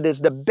sure that it is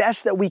the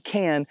best that we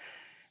can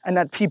and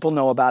that people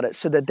know about it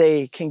so that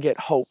they can get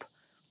hope.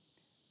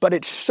 But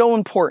it's so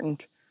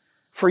important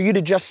for you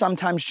to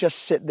sometimes just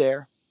sit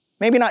there.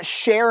 Maybe not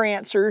share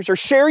answers or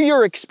share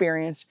your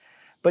experience,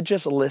 but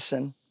just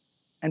listen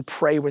and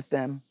pray with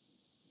them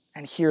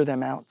and hear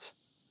them out.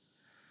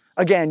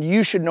 Again,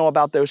 you should know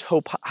about those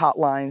hope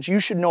hotlines.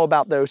 You should know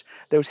about those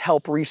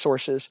help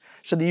resources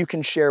so that you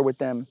can share with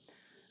them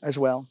as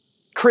well.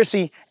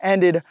 Krissie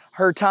ended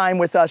her time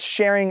with us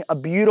sharing a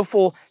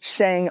beautiful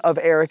saying of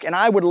Eric, and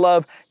I would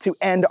love to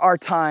end our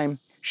time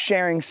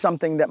sharing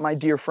something that my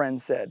dear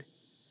friend said.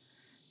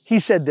 He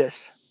said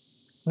this,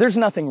 there's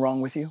nothing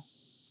wrong with you,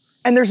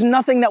 and there's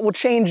nothing that will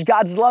change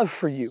God's love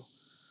for you.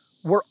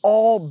 We're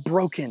all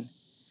broken.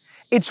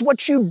 It's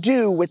what you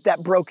do with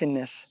that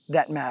brokenness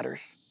that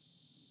matters.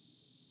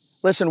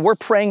 Listen, we're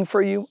praying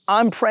for you.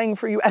 I'm praying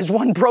for you as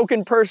one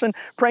broken person,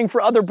 praying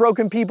for other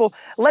broken people.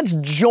 Let's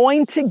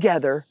join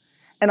together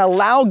and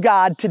allow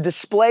God to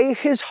display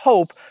His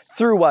hope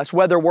through us,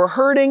 whether we're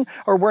hurting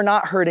or we're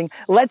not hurting.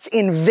 Let's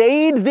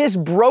invade this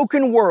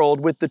broken world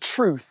with the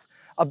truth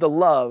of the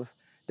love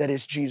that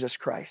is Jesus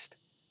Christ.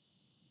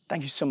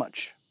 Thank you so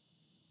much.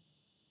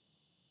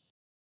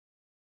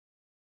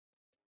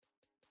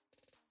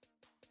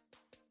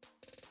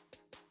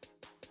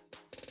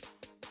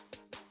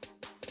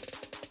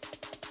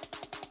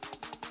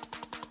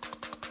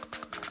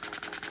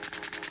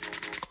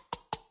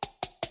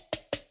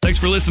 Thanks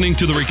for listening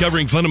to the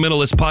Recovering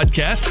Fundamentalist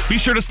podcast. Be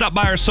sure to stop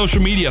by our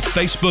social media,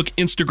 Facebook,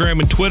 Instagram,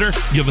 and Twitter.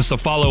 Give us a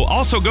follow.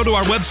 Also, go to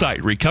our website,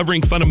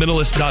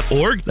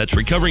 recoveringfundamentalist.org. That's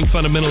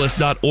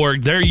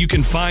recoveringfundamentalist.org. There you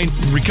can find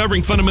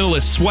Recovering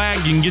Fundamentalist swag.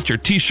 You can get your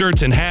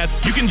t-shirts and hats.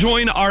 You can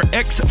join our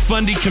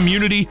ex-Fundy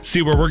community,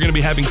 see where we're going to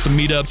be having some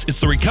meetups. It's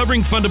the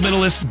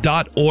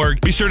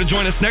recoveringfundamentalist.org. Be sure to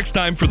join us next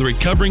time for the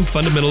Recovering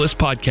Fundamentalist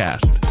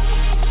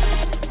podcast.